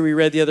scripture we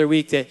read the other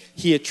week that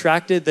he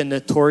attracted the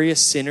notorious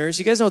sinners.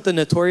 You guys know what the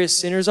notorious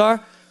sinners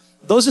are?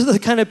 Those are the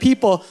kind of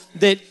people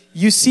that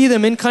you see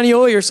them in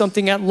Kaneohe or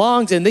something at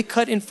Longs and they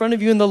cut in front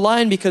of you in the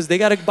line because they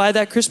got to buy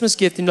that Christmas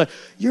gift. And you're like,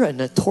 you're a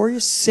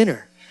notorious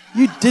sinner.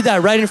 You did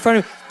that right in front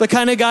of the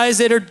kind of guys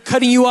that are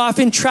cutting you off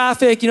in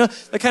traffic,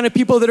 the kind of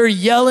people that are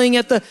yelling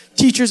at the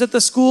teachers at the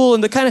school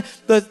and the kind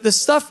of the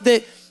stuff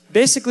that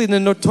basically the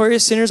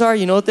notorious sinners are,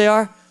 you know what they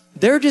are?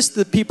 They're just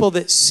the people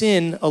that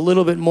sin a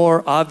little bit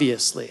more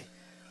obviously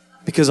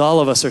because all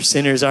of us are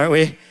sinners, aren't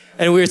we?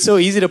 And it's so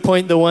easy to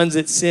point the ones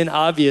that sin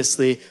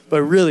obviously,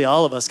 but really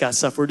all of us got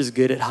stuff. We're just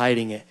good at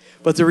hiding it.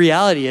 But the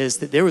reality is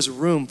that there was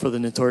room for the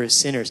notorious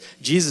sinners.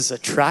 Jesus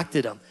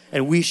attracted them,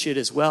 and we should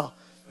as well.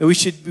 And we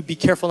should be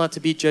careful not to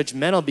be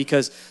judgmental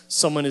because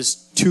someone is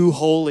too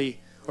holy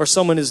or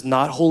someone is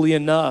not holy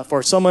enough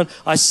or someone,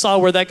 I saw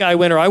where that guy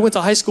went or I went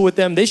to high school with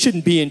them. They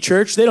shouldn't be in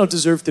church. They don't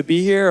deserve to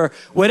be here or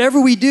whatever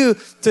we do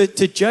to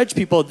judge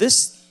people.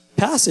 This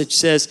passage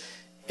says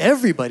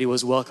everybody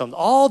was welcomed.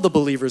 All the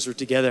believers were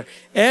together.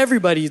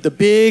 Everybody, the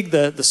big,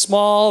 the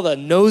small, the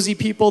nosy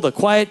people, the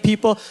quiet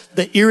people,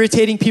 the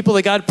irritating people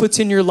that God puts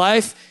in your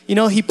life.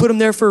 He put them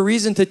there for a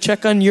reason to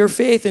check on your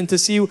faith and to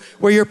see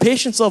where your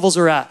patience levels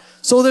are at.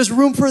 So there's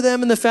room for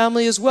them in the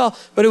family as well.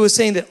 But it was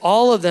saying that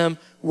all of them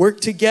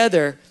worked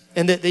together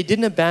and that they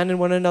didn't abandon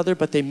one another,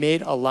 but they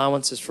made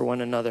allowances for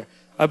one another.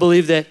 I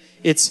believe that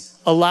it's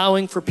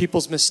allowing for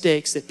people's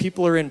mistakes, that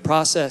people are in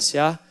process,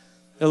 yeah?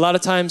 A lot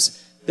of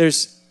times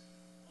there's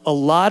a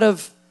lot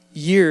of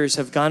years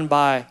have gone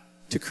by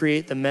to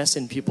create the mess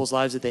in people's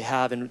lives that they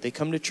have, and they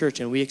come to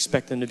church and we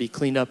expect them to be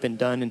cleaned up and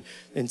done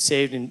and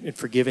saved and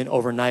forgiven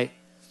overnight.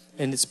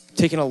 And it's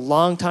taken a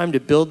long time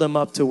to build them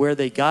up to where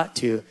they got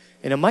to.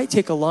 And it might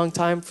take a long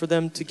time for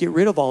them to get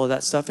rid of all of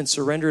that stuff and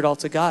surrender it all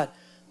to God.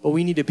 But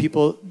we need to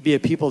be a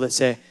people that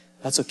say,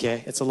 that's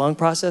okay. It's a long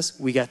process.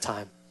 We got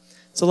time.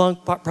 It's a long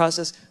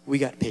process. We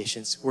got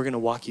patience. We're going to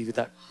walk you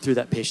through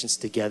that patience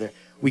together.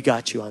 We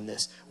got you on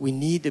this. We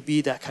need to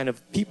be that kind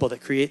of people that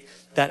create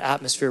that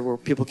atmosphere where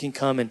people can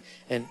come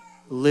and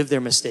live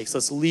their mistakes.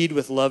 Let's lead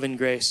with love and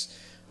grace.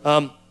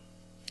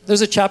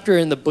 There's a chapter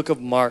in the book of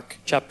Mark,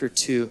 chapter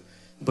 2,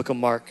 book of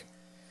Mark.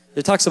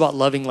 It talks about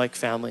loving like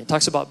family. It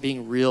talks about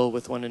being real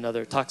with one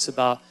another. It talks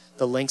about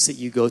the lengths that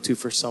you go to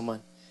for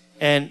someone.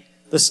 And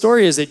the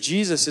story is that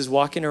Jesus is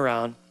walking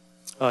around.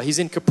 He's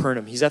in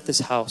Capernaum. He's at this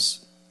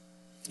house.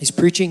 He's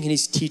preaching and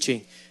he's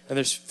teaching. And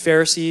there's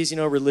Pharisees,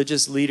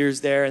 religious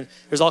leaders there. And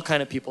there's all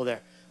kind of people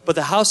there. But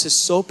the house is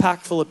so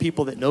packed full of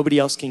people that nobody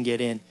else can get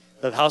in.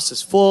 The house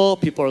is full.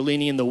 People are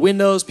leaning in the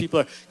windows.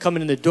 People are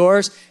coming in the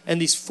doors. And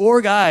these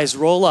 4 guys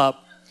roll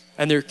up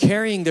and they're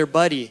carrying their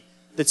buddy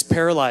that's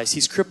paralyzed.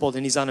 He's crippled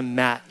and he's on a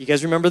mat. You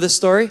guys remember this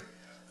story?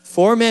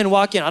 4 men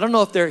walk in. I don't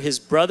know if they're his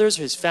brothers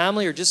or his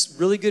family or just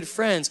really good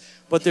friends,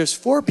 but there's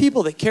 4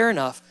 people that care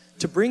enough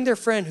to bring their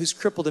friend who's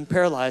crippled and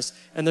paralyzed,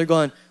 and they're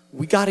going,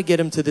 we got to get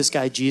him to this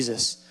guy,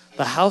 Jesus.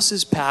 The house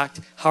is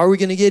packed. How are we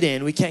going to get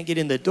in? We can't get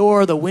in the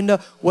door, the window.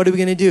 What are we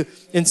going to do?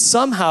 And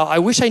somehow, I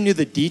wish I knew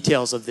the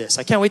details of this.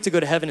 I can't wait to go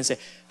to heaven and say,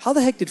 how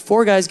the heck did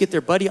 4 guys get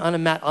their buddy on a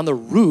mat on the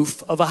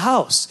roof of a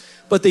house?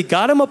 But they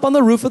got him up on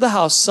the roof of the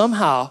house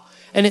somehow.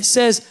 And it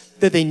says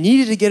that they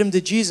needed to get him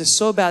to Jesus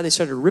so bad, they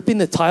started ripping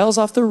the tiles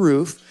off the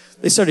roof.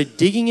 They started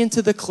digging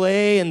into the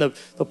clay and the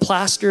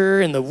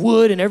plaster and the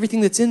wood and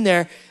everything that's in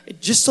there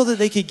just so that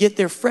they could get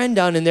their friend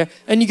down in there.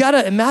 And you got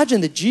to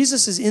imagine that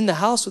Jesus is in the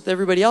house with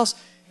everybody else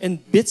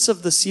and bits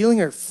of the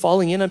ceiling are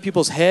falling in on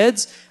people's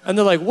heads. And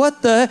they're like,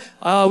 what the?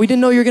 We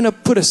didn't know you were going to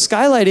put a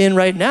skylight in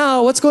right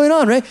now. What's going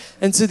on, right?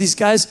 And so these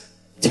guys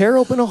tear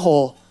open a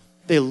hole.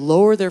 They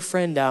lower their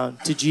friend down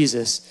to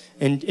Jesus.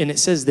 And it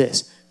says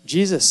this.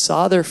 Jesus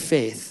saw their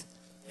faith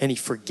and he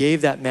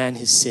forgave that man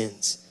his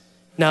sins.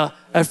 Now,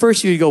 at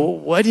first you would go, well,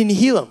 why didn't he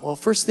heal him? Well,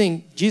 first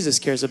thing Jesus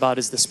cares about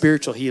is the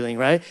spiritual healing,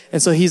 right?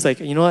 And so he's like,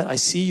 you know what? I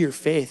see your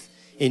faith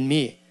in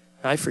me.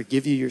 I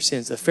forgive you your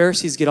sins. The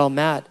Pharisees get all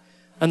mad.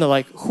 And they're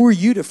like, who are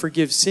you to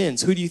forgive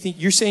sins? Who do you think?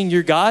 You're saying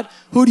you're God?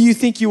 Who do you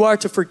think you are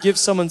to forgive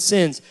someone's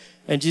sins?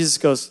 And Jesus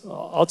goes,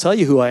 I'll tell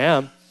you who I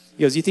am.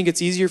 He goes, you think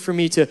it's easier for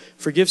me to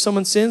forgive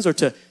someone's sins or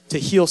to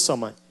heal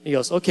someone? And he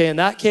goes, okay, in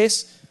that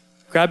case,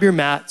 grab your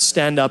mat,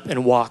 stand up,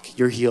 and walk.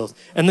 You're healed.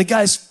 And the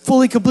guy's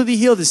fully, completely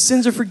healed. His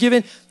sins are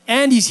forgiven,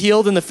 and he's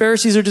healed. And the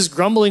Pharisees are just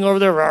grumbling over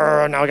there.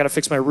 Now I got to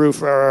fix my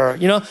roof.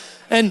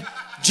 And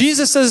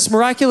Jesus says it's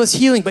miraculous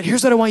healing. But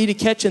here's what I want you to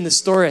catch in this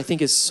story I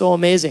think is so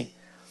amazing,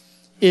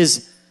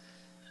 is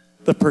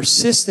the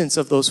persistence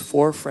of those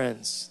 4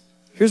 friends.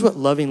 Here's what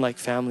loving like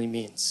family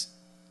means.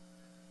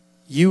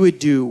 you would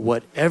do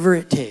whatever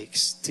it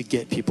takes to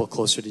get people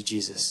closer to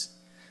Jesus.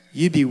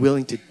 You'd be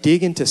willing to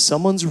dig into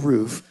someone's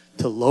roof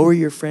to lower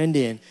your friend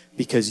in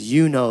because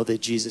you know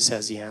that Jesus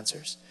has the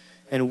answers.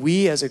 And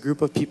we as a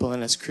group of people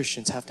and as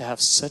Christians have to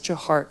have such a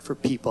heart for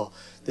people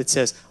that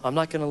says, I'm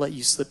not going to let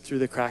you slip through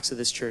the cracks of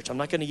this church. I'm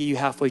not going to get you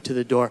halfway to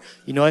the door.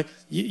 You know what?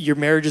 Your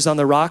marriage is on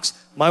the rocks.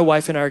 My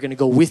wife and I are going to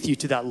go with you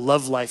to that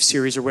Love Life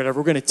series or whatever.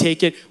 We're going to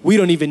take it. We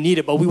don't even need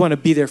it, but we want to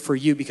be there for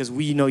you because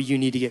we know you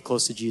need to get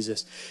close to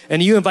Jesus.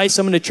 And you invite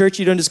someone to church,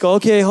 you don't just go,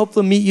 okay, I hope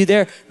they'll meet you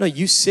there. No,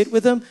 you sit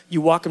with them.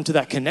 You walk them to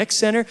that Connect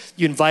Center.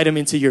 You invite them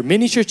into your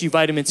mini church. You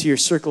invite them into your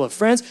circle of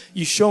friends.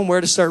 You show them where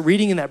to start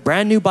reading in that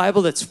brand new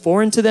Bible that's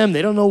foreign to them.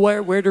 They don't know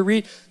where to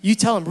read. You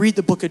tell them, read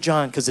the book of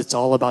John because it's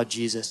all about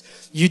Jesus.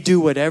 You do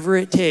whatever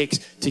it takes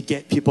to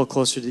get people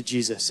closer to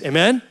Jesus.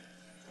 Amen?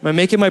 Am I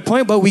making my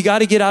point? But we got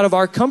to get out of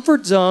our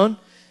comfort zone.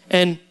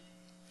 And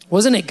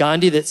wasn't it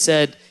Gandhi that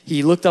said,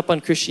 he looked up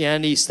on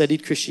Christianity, he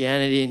studied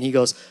Christianity, and he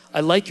goes, I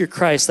like your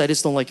Christ, I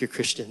just don't like your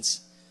Christians.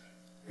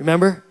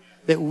 Remember?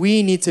 That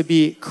we need to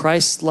be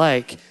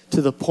Christ-like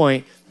to the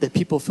point that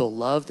people feel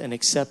loved and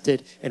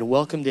accepted and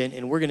welcomed in,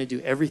 and we're going to do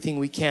everything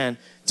we can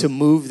to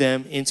move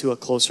them into a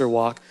closer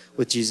walk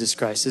with Jesus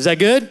Christ. Is that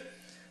good?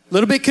 A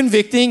little bit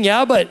convicting,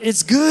 yeah, but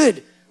it's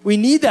good. We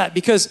need that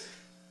because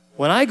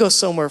when I go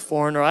somewhere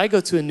foreign or I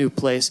go to a new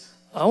place,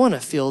 I want to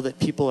feel that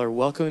people are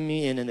welcoming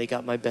me in and they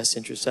got my best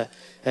interests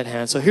at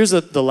hand. So here's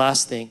the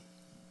last thing.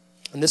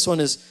 And this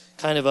one is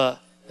kind of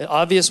an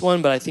obvious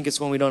one, but I think it's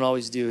one we don't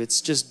always do.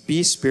 It's just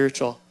be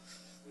spiritual.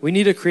 We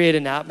need to create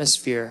an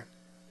atmosphere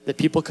that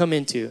people come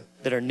into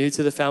that are new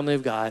to the family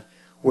of God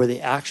where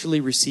they actually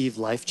receive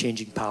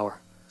life-changing power.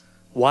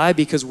 Why?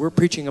 Because we're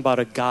preaching about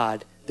a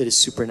God that is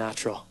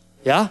supernatural.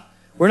 Yeah?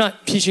 We're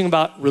not teaching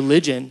about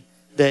religion,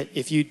 that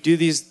if you do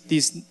these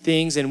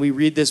things and we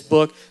read this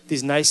book,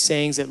 these nice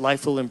sayings that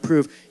life will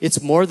improve.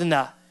 It's more than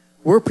that.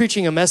 We're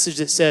preaching a message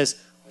that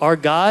says our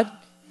God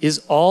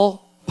is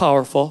all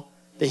powerful,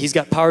 that he's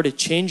got power to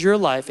change your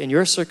life and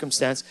your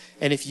circumstance.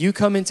 And if you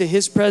come into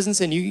his presence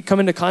and you come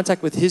into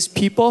contact with his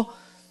people,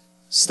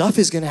 stuff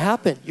is going to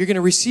happen. You're going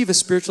to receive a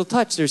spiritual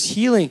touch. There's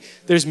healing.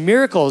 There's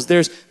miracles.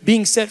 There's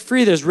being set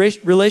free. There's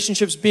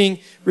relationships being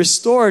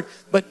restored.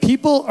 But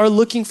people are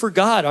looking for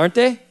God, aren't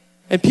they?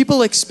 And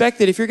people expect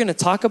that if you're going to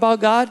talk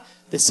about God,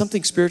 that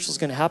something spiritual is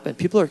going to happen.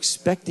 People are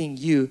expecting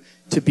you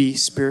to be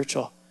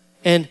spiritual.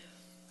 And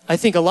I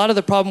think a lot of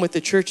the problem with the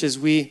church is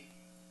we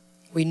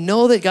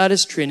know that God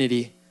is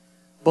Trinity,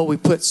 but we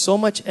put so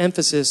much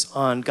emphasis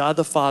on God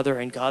the Father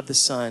and God the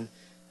Son,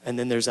 and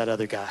then there's that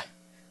other guy.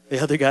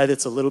 The other guy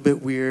that's a little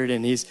bit weird,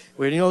 and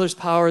there's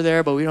power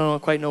there, but we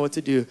don't quite know what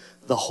to do.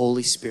 The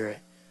Holy Spirit.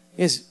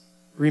 Yes,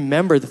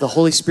 remember that the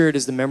Holy Spirit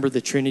is the member of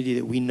the Trinity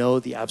that we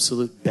know the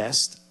absolute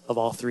best of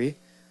all three.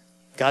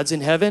 God's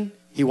in heaven.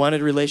 He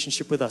wanted a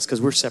relationship with us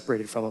because we're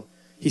separated from him.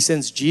 He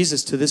sends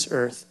Jesus to this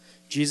earth.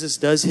 Jesus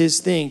does his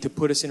thing to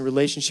put us in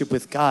relationship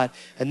with God.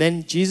 And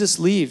then Jesus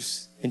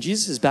leaves, and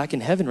Jesus is back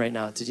in heaven right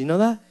now. Did you know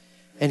that?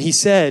 And he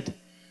said,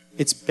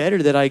 it's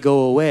better that I go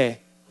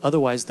away.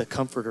 Otherwise, the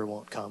Comforter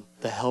won't come,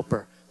 the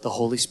Helper, the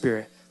Holy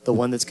Spirit, the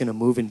one that's going to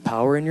move in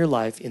power in your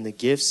life, in the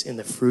gifts, in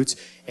the fruits,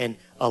 and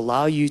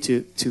allow you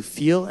to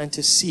feel and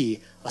to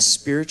see a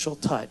spiritual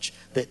touch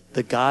that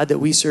the God that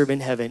we serve in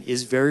heaven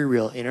is very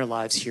real in our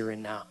lives here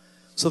and now.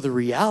 So the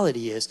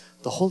reality is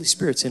the Holy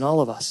Spirit's in all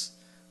of us.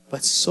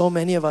 But so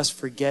many of us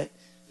forget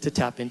to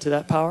tap into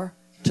that power,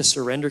 to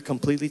surrender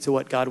completely to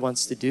what God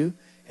wants to do.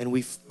 And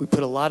we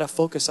put a lot of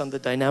focus on the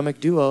dynamic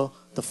duo,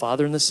 the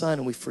Father and the Son,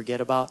 and we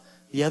forget about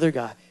the other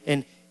guy.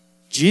 And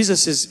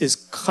Jesus is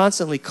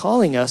constantly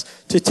calling us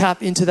to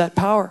tap into that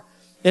power.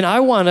 And I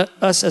want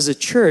us as a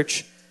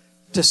church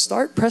to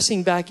start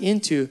pressing back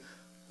into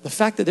the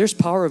fact that there's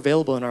power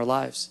available in our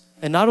lives.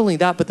 And not only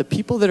that, but the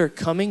people that are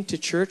coming to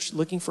church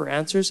looking for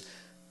answers,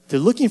 they're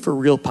looking for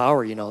real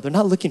power, They're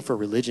not looking for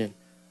religion.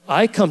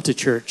 I come to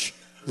church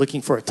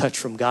looking for a touch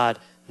from God,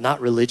 not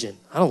religion.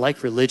 I don't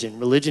like religion.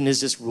 Religion is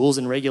just rules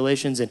and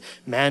regulations and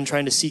man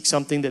trying to seek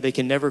something that they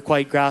can never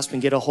quite grasp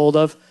and get a hold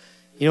of.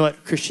 You know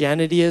what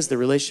Christianity is, the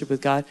relationship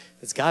with God?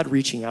 It's God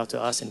reaching out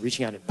to us and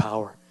reaching out in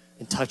power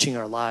and touching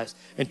our lives.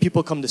 And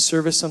people come to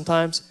service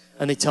sometimes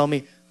and they tell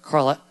me,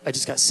 Carl, I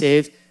just got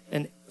saved.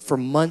 And for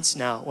months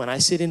now, when I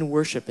sit in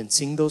worship and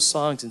sing those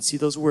songs and see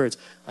those words,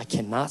 I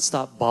cannot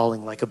stop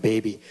bawling like a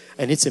baby.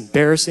 And it's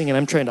embarrassing and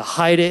I'm trying to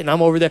hide it and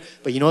I'm over there.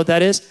 But you know what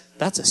that is?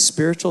 That's a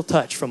spiritual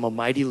touch from a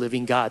mighty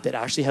living God that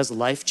actually has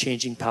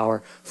life-changing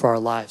power for our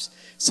lives.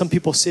 Some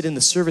people sit in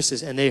the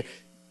services and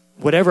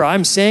whatever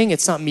I'm saying,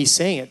 it's not me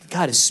saying it.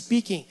 God is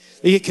speaking.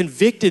 They get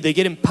convicted. They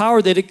get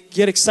empowered. They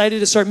get excited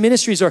to start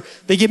ministries, or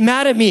they get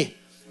mad at me.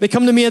 They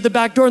come to me at the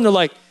back door and they're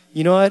like,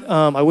 you know what?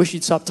 I wish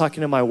you'd stop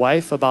talking to my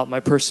wife about my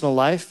personal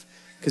life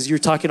because you're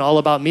talking all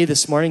about me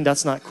this morning.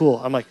 That's not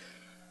cool. I'm like,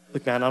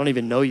 look, man, I don't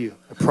even know you.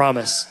 I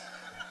promise.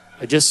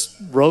 I just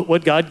wrote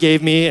what God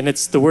gave me and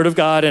it's the word of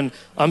God and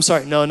I'm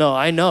sorry. No,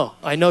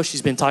 I know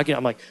she's been talking.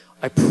 I'm like,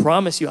 I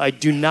promise you, I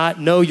do not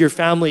know your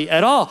family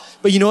at all.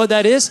 But you know what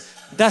that is?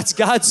 That's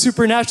God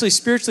supernaturally,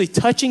 spiritually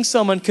touching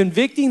someone,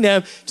 convicting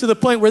them to the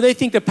point where they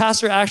think the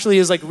pastor actually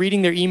is like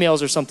reading their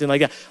emails or something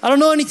like that. I don't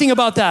know anything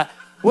about that.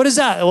 What is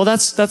that? Well,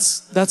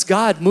 that's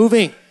God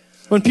moving.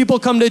 When people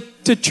come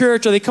to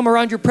church or they come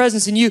around your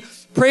presence and you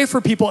pray for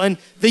people and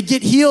they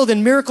get healed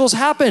and miracles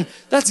happen,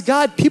 that's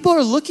God. People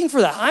are looking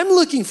for that. I'm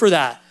looking for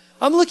that.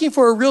 I'm looking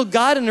for a real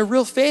God and a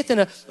real faith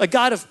and a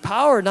God of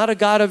power, not a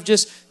God of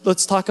just,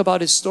 let's talk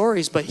about his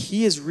stories. But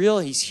he is real.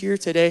 He's here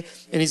today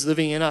and he's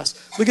living in us.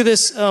 Look at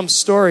this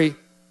story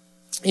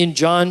in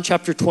John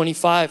chapter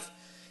 25.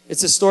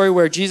 It's a story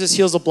where Jesus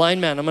heals a blind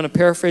man. I'm going to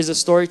paraphrase the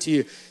story to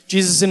you.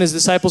 Jesus and his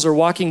disciples are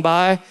walking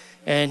by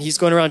and he's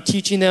going around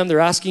teaching them. They're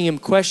asking him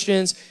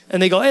questions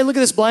and they go, hey, look at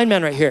this blind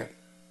man right here.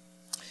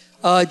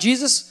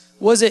 Jesus,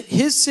 was it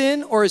his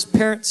sin or his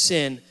parents'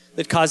 sin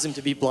that caused him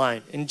to be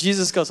blind? And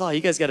Jesus goes, oh,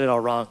 you guys got it all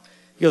wrong.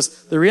 He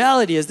goes, the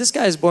reality is this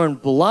guy is born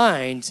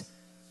blind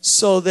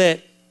so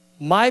that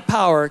my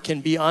power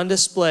can be on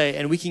display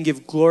and we can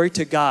give glory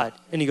to God.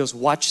 And he goes,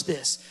 watch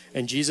this.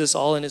 And Jesus,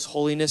 all in his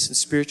holiness and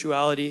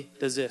spirituality,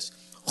 does this.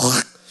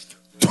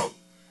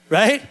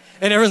 Right?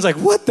 And everyone's like,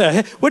 what the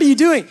heck? What are you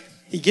doing?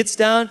 He gets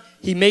down,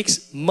 he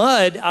makes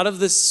mud out of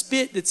the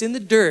spit that's in the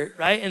dirt,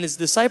 right? And his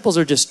disciples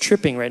are just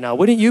tripping right now.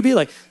 Wouldn't you be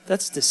like,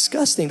 that's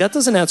disgusting. That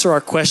doesn't answer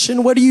our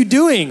question. What are you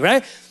doing,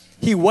 right?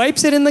 He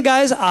wipes it in the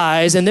guy's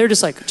eyes and they're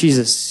just like,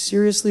 Jesus,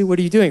 seriously, what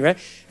are you doing, right?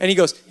 And he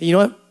goes, you know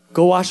what?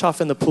 Go wash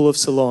off in the pool of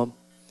Siloam.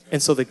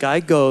 And so the guy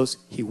goes,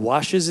 he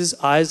washes his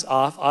eyes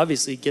off,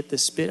 obviously, get the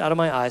spit out of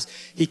my eyes.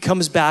 He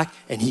comes back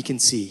and he can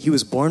see. He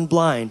was born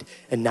blind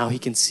and now he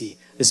can see.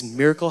 This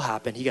miracle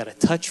happened. He got a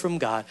touch from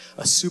God,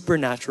 a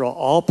supernatural,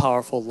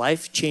 all-powerful,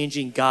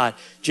 life-changing God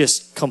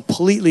just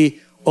completely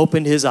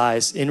opened his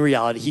eyes in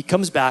reality. He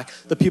comes back.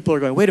 The people are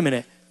going, wait a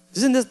minute.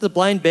 Isn't this the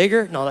blind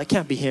beggar? No, that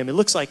can't be him. It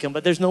looks like him,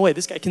 but there's no way.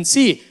 This guy can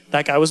see.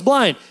 That guy was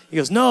blind. He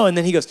goes, no. And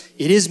then he goes,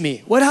 it is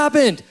me. What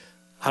happened?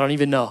 I don't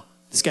even know.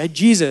 This guy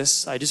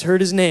Jesus, I just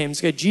heard his name. This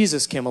guy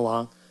Jesus came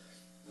along,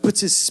 puts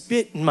his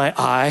spit in my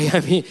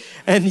eye.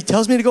 And he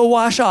tells me to go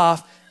wash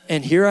off.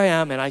 And here I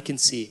am, and I can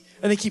see.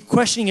 And they keep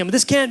questioning him.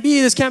 This can't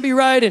be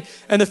right.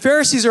 And the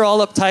Pharisees are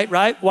all uptight,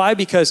 right? Why?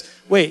 Because,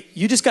 wait,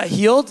 you just got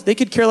healed? They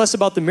could care less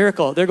about the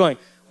miracle. They're going,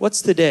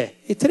 what's today?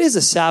 Hey, today's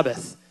a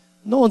Sabbath.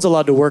 No one's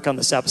allowed to work on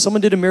the Sabbath.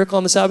 Someone did a miracle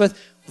on the Sabbath.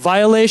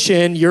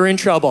 Violation, you're in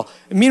trouble.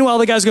 And meanwhile,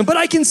 the guy's going, but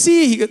I can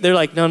see. They're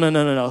like,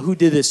 no. Who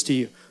did this to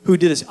you? Who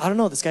did this? I don't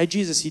know. This guy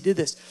Jesus, he did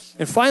this.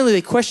 And finally,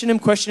 they question him,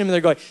 and they're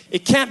going,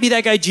 it can't be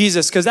that guy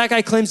Jesus because that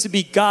guy claims to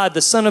be God,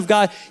 the Son of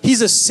God.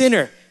 He's a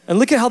sinner. And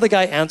look at how the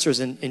guy answers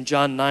in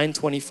John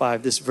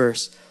 9:25, this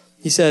verse.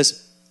 He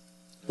says,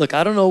 look,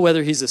 I don't know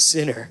whether he's a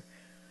sinner.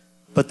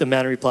 But the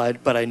man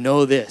replied, but I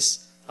know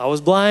this. I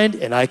was blind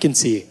and I can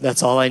see.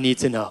 That's all I need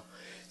to know.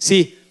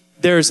 See,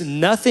 there's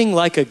nothing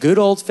like a good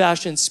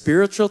old-fashioned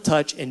spiritual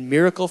touch and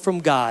miracle from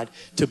God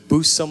to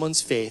boost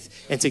someone's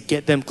faith and to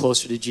get them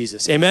closer to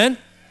Jesus. Amen?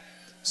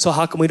 So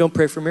how come we don't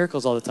pray for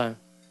miracles all the time?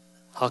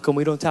 How come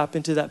we don't tap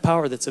into that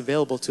power that's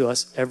available to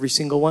us, every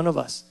single one of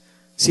us?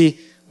 See,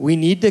 we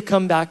need to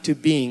come back to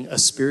being a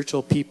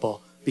spiritual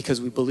people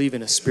because we believe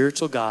in a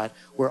spiritual God.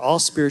 We're all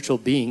spiritual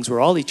beings. We're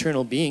all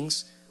eternal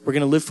beings. We're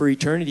going to live for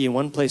eternity in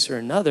one place or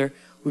another.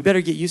 We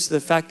better get used to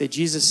the fact that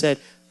Jesus said,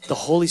 the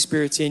Holy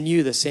Spirit's in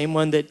you, the same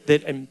one that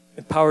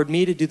empowered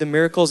me to do the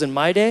miracles in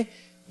my day,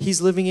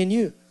 he's living in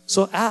you.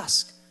 So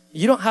ask.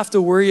 You don't have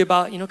to worry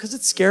about, because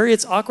it's scary,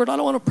 it's awkward. I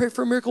don't want to pray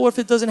for a miracle. What if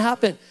it doesn't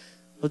happen?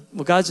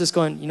 Well, God's just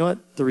going, you know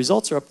what? The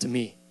results are up to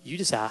me. You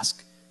just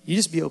ask. You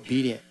just be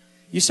obedient.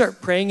 You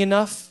start praying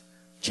enough,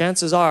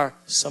 chances are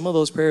some of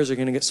those prayers are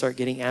going to start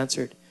getting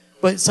answered.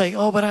 But it's like,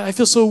 oh, but I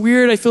feel so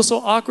weird. I feel so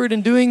awkward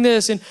in doing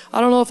this. And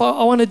I don't know if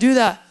I want to do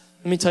that.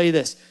 Let me tell you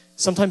this.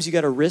 Sometimes you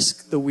got to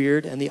risk the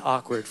weird and the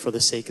awkward for the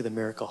sake of the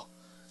miracle.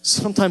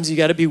 Sometimes you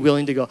got to be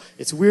willing to go,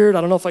 it's weird.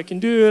 I don't know if I can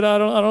do it. I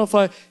don't know if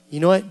I, you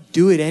know what?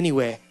 Do it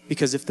anyway.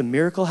 Because if the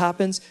miracle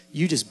happens,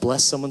 you just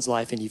bless someone's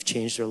life and you've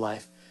changed their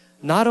life.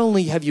 Not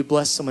only have you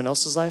blessed someone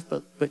else's life,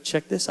 but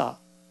check this out.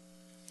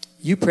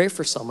 You pray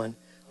for someone,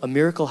 a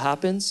miracle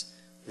happens,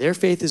 their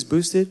faith is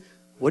boosted.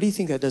 What do you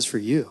think that does for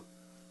you?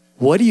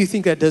 What do you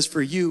think that does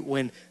for you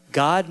when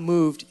God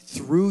moved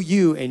through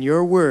you and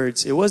your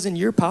words? It wasn't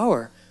your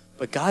power,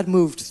 but God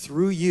moved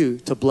through you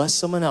to bless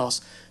someone else.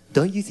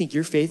 Don't you think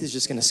your faith is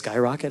just going to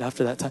skyrocket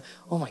after that time?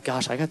 Oh my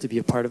gosh, I got to be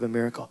a part of a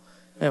miracle.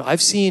 Now,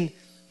 I've seen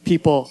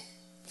people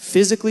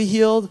physically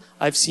healed.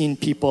 I've seen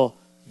people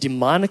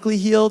demonically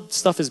healed.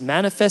 Stuff is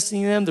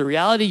manifesting in them. The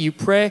reality, you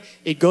pray,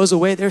 it goes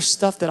away. There's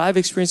stuff that I've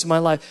experienced in my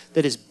life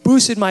that has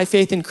boosted my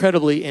faith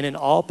incredibly in an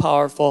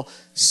all-powerful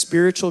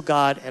spiritual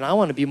God. And I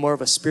want to be more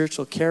of a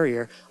spiritual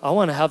carrier. I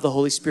want to have the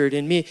Holy Spirit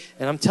in me.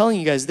 And I'm telling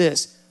you guys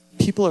this,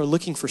 people are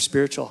looking for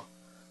spiritual.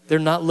 They're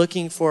not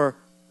looking for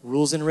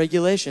rules and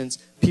regulations.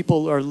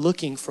 People are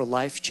looking for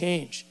life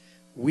change.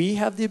 We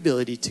have the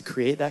ability to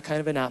create that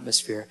kind of an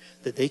atmosphere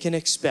that they can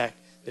expect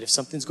that if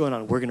something's going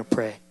on, we're going to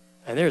pray.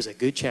 And there's a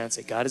good chance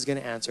that God is going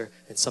to answer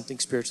and something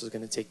spiritual is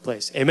going to take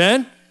place.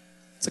 Amen?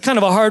 It's a kind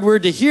of a hard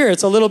word to hear.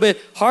 It's a little bit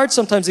hard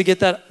sometimes to get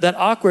that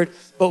awkward,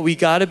 but we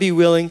got to be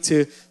willing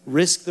to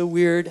risk the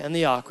weird and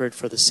the awkward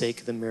for the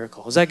sake of the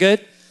miracle. Is that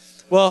good?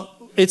 Well,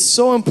 it's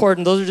so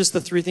important. Those are just the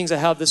 3 things I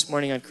have this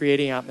morning on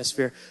creating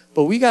atmosphere.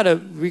 But we got to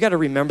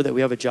remember that we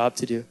have a job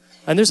to do.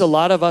 And there's a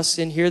lot of us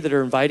in here that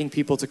are inviting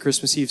people to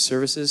Christmas Eve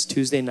services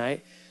Tuesday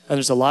night. And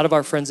there's a lot of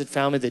our friends and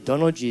family that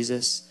don't know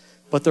Jesus,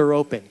 but they're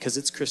open because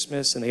it's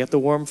Christmas and they got the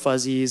warm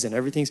fuzzies and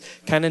everything's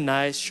kind of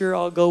nice. Sure,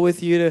 I'll go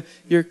with you to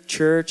your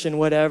church and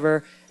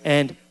whatever.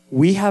 And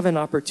we have an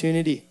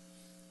opportunity,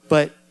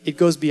 but it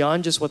goes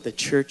beyond just what the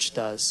church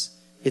does.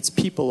 It's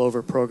people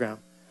over program.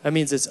 That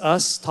means it's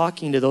us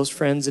talking to those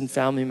friends and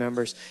family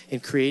members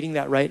and creating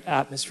that right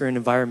atmosphere and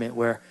environment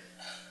where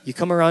you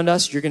come around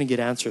us, you're going to get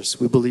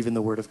answers. We believe in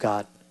the Word of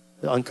God,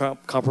 the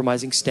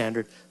uncompromising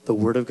standard. The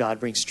Word of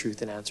God brings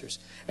truth and answers.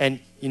 And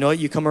you know what?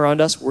 You come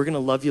around us, we're going to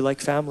love you like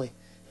family.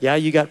 Yeah,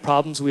 you got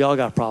problems. We all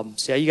got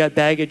problems. Yeah, you got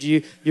baggage.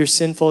 You're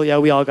sinful. Yeah,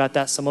 we all got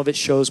that. Some of it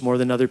shows more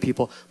than other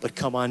people. But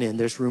come on in.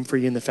 There's room for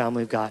you in the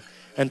family of God.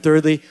 And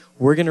thirdly,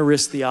 we're going to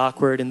risk the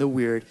awkward and the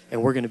weird,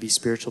 and we're going to be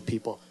spiritual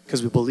people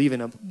because we believe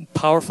in a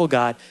powerful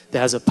God that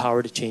has a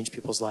power to change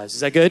people's lives.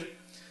 Is that good?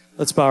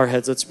 Let's bow our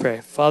heads. Let's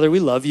pray. Father,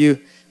 we love you.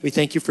 We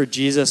thank you for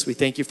Jesus. We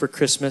thank you for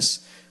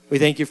Christmas. We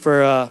thank you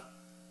for,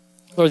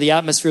 Lord, the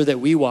atmosphere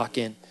that we walk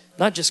in.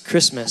 Not just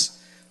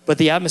Christmas, but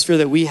the atmosphere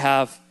that we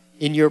have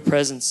in your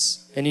presence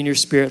and in your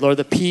spirit. Lord,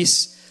 the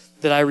peace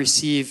that I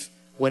receive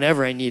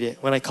whenever I need it,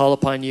 when I call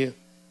upon you,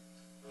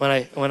 when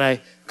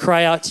I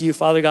cry out to you,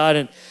 Father God,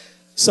 and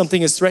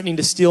something is threatening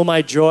to steal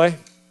my joy,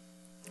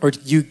 or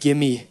you give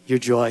me your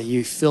joy.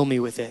 You fill me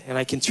with it. And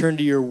I can turn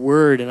to your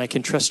word, and I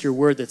can trust your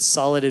word that's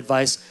solid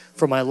advice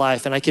for my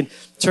life. And I can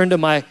turn to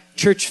my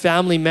church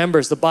family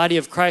members, the body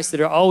of Christ, that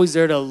are always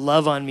there to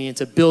love on me and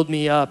to build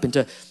me up and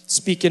to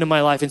speak into my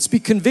life and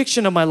speak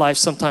conviction of my life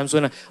sometimes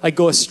when I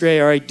go astray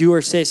or I do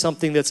or say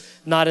something that's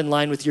not in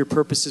line with your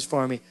purposes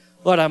for me.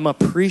 Lord, I'm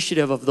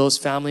appreciative of those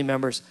family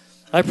members.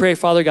 I pray,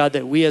 Father God,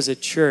 that we as a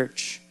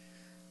church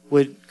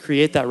would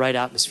create that right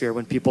atmosphere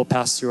when people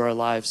pass through our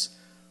lives.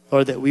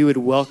 Lord, that we would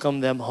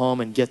welcome them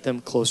home and get them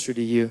closer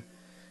to you.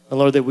 And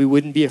Lord, that we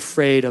wouldn't be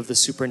afraid of the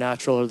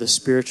supernatural or the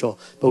spiritual,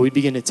 but we'd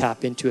begin to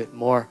tap into it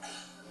more.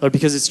 Lord,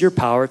 because it's your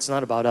power, it's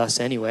not about us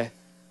anyway.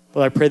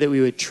 But I pray that we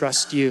would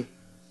trust you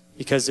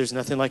because there's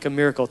nothing like a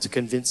miracle to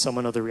convince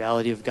someone of the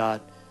reality of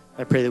God.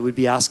 I pray that we'd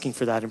be asking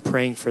for that and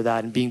praying for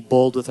that and being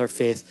bold with our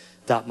faith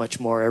that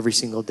much more every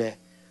single day.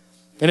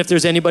 And if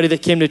there's anybody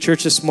that came to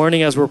church this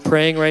morning as we're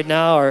praying right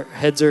now, our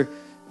heads are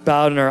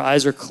bowed and our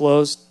eyes are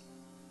closed.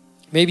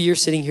 Maybe you're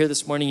sitting here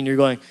this morning and you're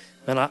going,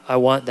 man, I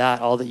want that,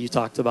 all that you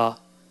talked about.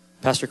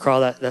 Pastor Carl,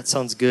 that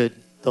sounds good.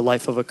 The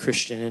life of a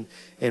Christian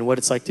and what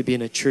it's like to be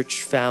in a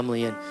church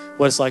family and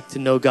what it's like to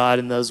know God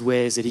in those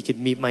ways, that he could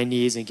meet my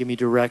needs and give me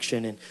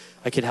direction and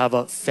I could have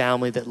a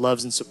family that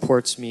loves and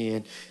supports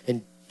me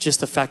and just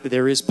the fact that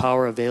there is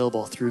power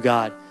available through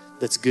God.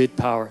 That's good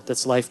power,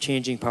 that's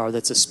life-changing power,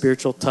 that's a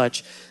spiritual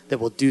touch that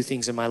will do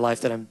things in my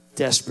life that I'm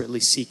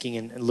desperately seeking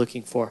and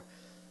looking for.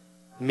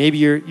 Maybe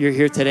you're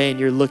here today and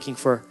you're looking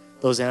for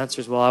those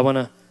answers. Well, I want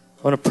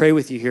to pray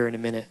with you here in a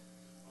minute.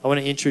 I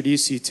want to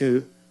introduce you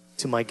to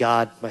my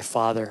God, my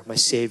Father, my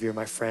Savior,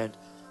 my friend.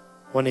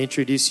 I want to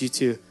introduce you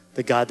to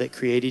the God that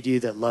created you,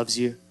 that loves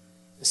you,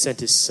 that sent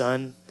his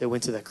Son, that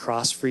went to the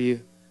cross for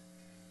you,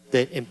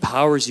 that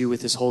empowers you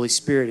with his Holy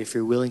Spirit. If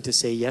you're willing to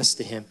say yes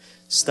to him,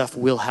 stuff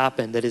will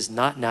happen that is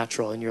not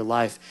natural in your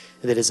life,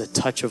 and that is a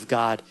touch of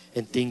God,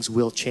 and things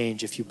will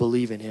change if you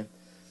believe in him.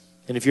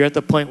 And if you're at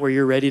the point where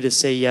you're ready to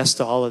say yes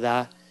to all of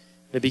that,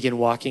 to begin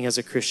walking as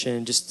a Christian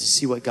and just to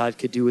see what God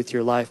could do with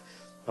your life,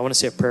 I want to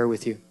say a prayer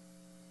with you.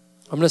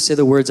 I'm going to say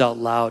the words out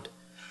loud.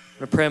 I'm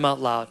going to pray them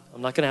out loud.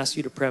 I'm not going to ask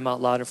you to pray them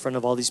out loud in front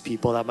of all these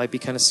people. That might be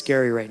kind of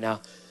scary right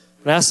now.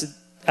 I'm going to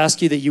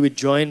ask you that you would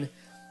join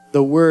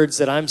the words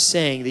that I'm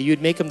saying, that you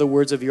would make them the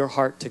words of your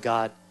heart to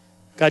God.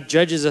 God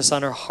judges us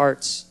on our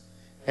hearts,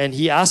 and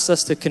he asks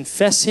us to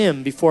confess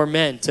him before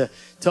men, to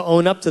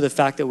own up to the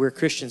fact that we're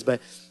Christians.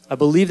 But I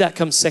believe that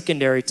comes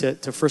secondary to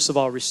first of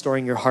all,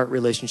 restoring your heart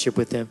relationship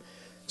with him.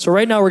 So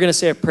right now we're going to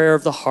say a prayer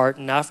of the heart,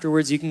 and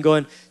afterwards you can go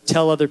and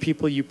tell other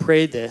people you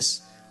prayed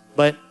this.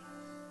 But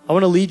I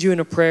want to lead you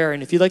in a prayer,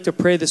 and if you'd like to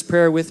pray this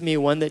prayer with me,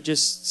 one that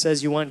just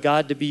says you want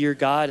God to be your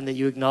God and that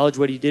you acknowledge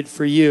what he did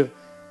for you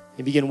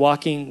and begin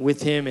walking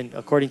with him and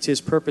according to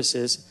his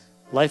purposes,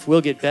 life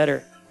will get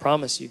better, I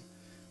promise you.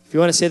 If you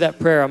want to say that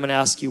prayer, I'm going to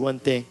ask you one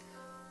thing.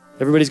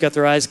 Everybody's got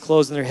their eyes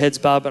closed and their heads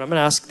bowed, but I'm going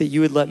to ask that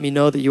you would let me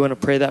know that you want to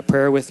pray that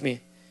prayer with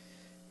me.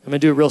 I'm going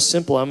to do it real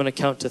simple. I'm going to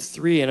count to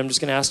 3, and I'm just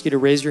going to ask you to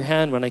raise your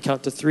hand when I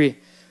count to 3.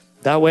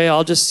 That way,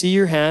 I'll just see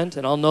your hand,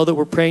 and I'll know that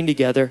we're praying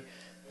together,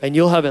 and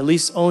you'll have at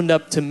least owned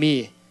up to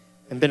me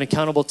and been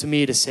accountable to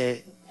me to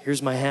say,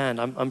 here's my hand.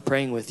 I'm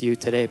praying with you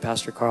today,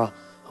 Pastor Carl.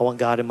 I want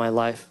God in my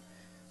life.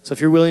 So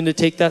if you're willing to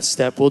take that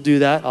step, we'll do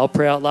that. I'll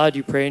pray out loud.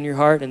 You pray in your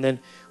heart, and then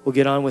we'll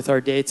get on with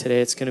our day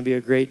today. It's going to be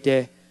a great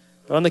day.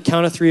 But on the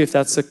count of 3, if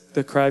that's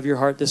the cry of your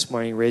heart this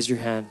morning, raise your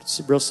hand.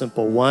 It's real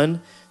simple.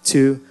 1,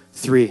 2,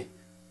 3.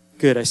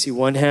 Good. I see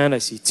one hand. I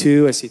see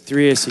two. I see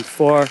three. I see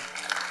four.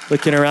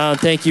 Looking around.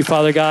 Thank you,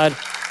 Father God.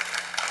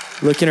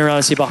 Looking around. I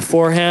see about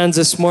 4 hands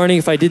this morning.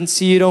 If I didn't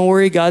see you, don't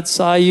worry. God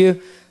saw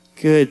you.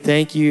 Good.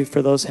 Thank you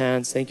for those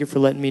hands. Thank you for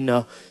letting me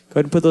know. Go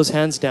ahead and put those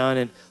hands down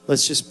and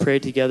let's just pray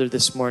together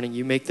this morning.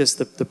 You make this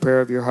the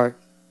prayer of your heart.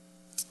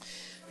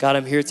 God,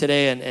 I'm here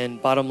today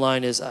and bottom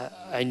line is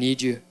I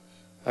need you.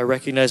 I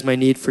recognize my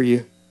need for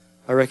you.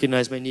 I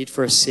recognize my need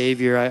for a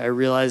Savior. I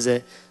realize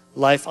that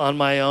life on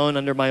my own,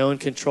 under my own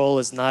control,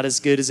 is not as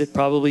good as it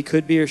probably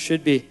could be or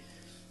should be.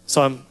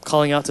 So I'm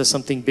calling out to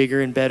something bigger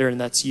and better, and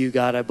that's you,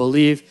 God. I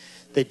believe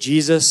that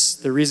Jesus,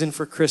 the reason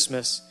for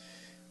Christmas,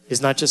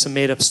 is not just a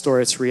made-up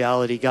story, it's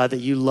reality. God, that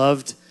you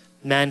loved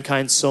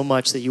mankind so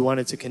much that you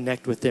wanted to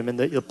connect with them, and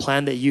the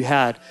plan that you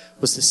had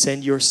was to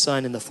send your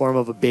son in the form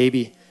of a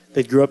baby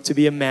that grew up to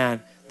be a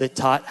man that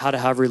taught how to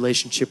have a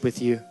relationship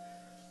with you.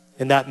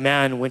 And that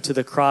man went to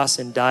the cross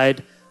and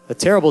died a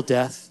terrible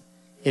death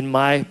in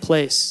my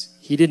place.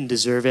 He didn't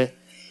deserve it,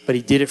 but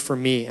he did it for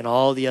me and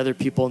all the other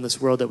people in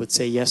this world that would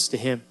say yes to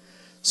him.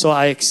 So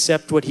I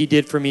accept what he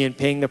did for me in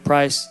paying the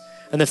price.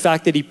 And the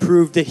fact that he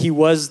proved that he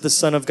was the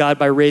Son of God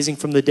by raising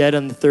from the dead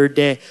on the third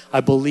day, I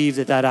believe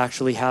that that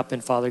actually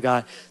happened, Father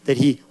God, that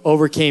he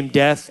overcame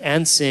death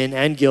and sin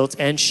and guilt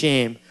and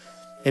shame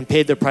and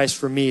paid the price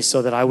for me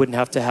so that I wouldn't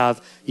have to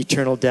have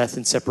eternal death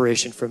and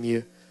separation from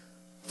you.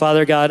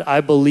 Father God, I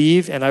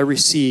believe and I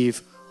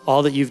receive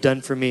all that you've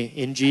done for me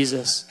in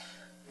Jesus.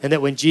 And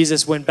that when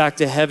Jesus went back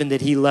to heaven, that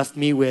he left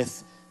me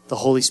with the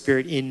Holy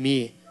Spirit in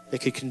me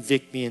that could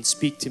convict me and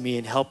speak to me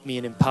and help me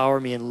and empower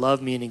me and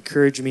love me and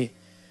encourage me.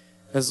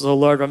 And so,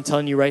 Lord, I'm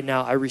telling you right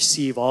now, I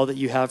receive all that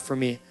you have for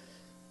me.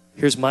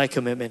 Here's my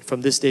commitment.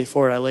 From this day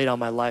forward, I lay down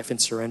my life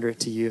and surrender it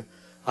to you.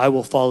 I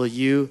will follow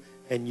you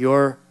and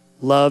your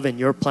love and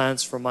your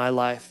plans for my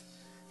life.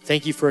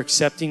 Thank you for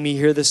accepting me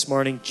here this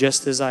morning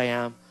just as I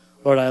am.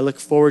 Lord, I look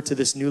forward to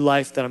this new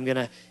life that I'm going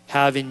to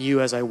have in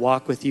you as I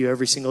walk with you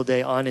every single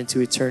day on into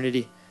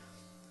eternity.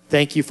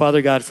 Thank you,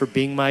 Father God, for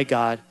being my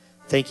God.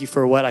 Thank you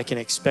for what I can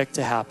expect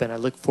to happen. I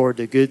look forward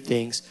to good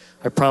things.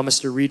 I promise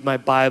to read my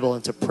Bible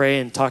and to pray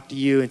and talk to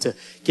you and to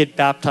get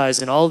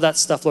baptized and all of that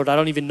stuff, Lord. I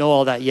don't even know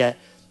all that yet,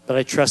 but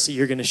I trust that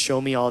you're going to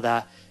show me all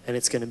that and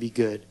it's going to be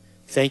good.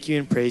 Thank you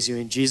and praise you.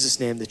 In Jesus'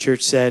 name, the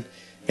church said,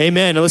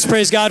 amen. And let's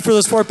praise God for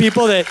those 4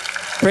 people that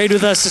prayed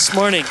with us this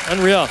morning.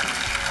 Unreal.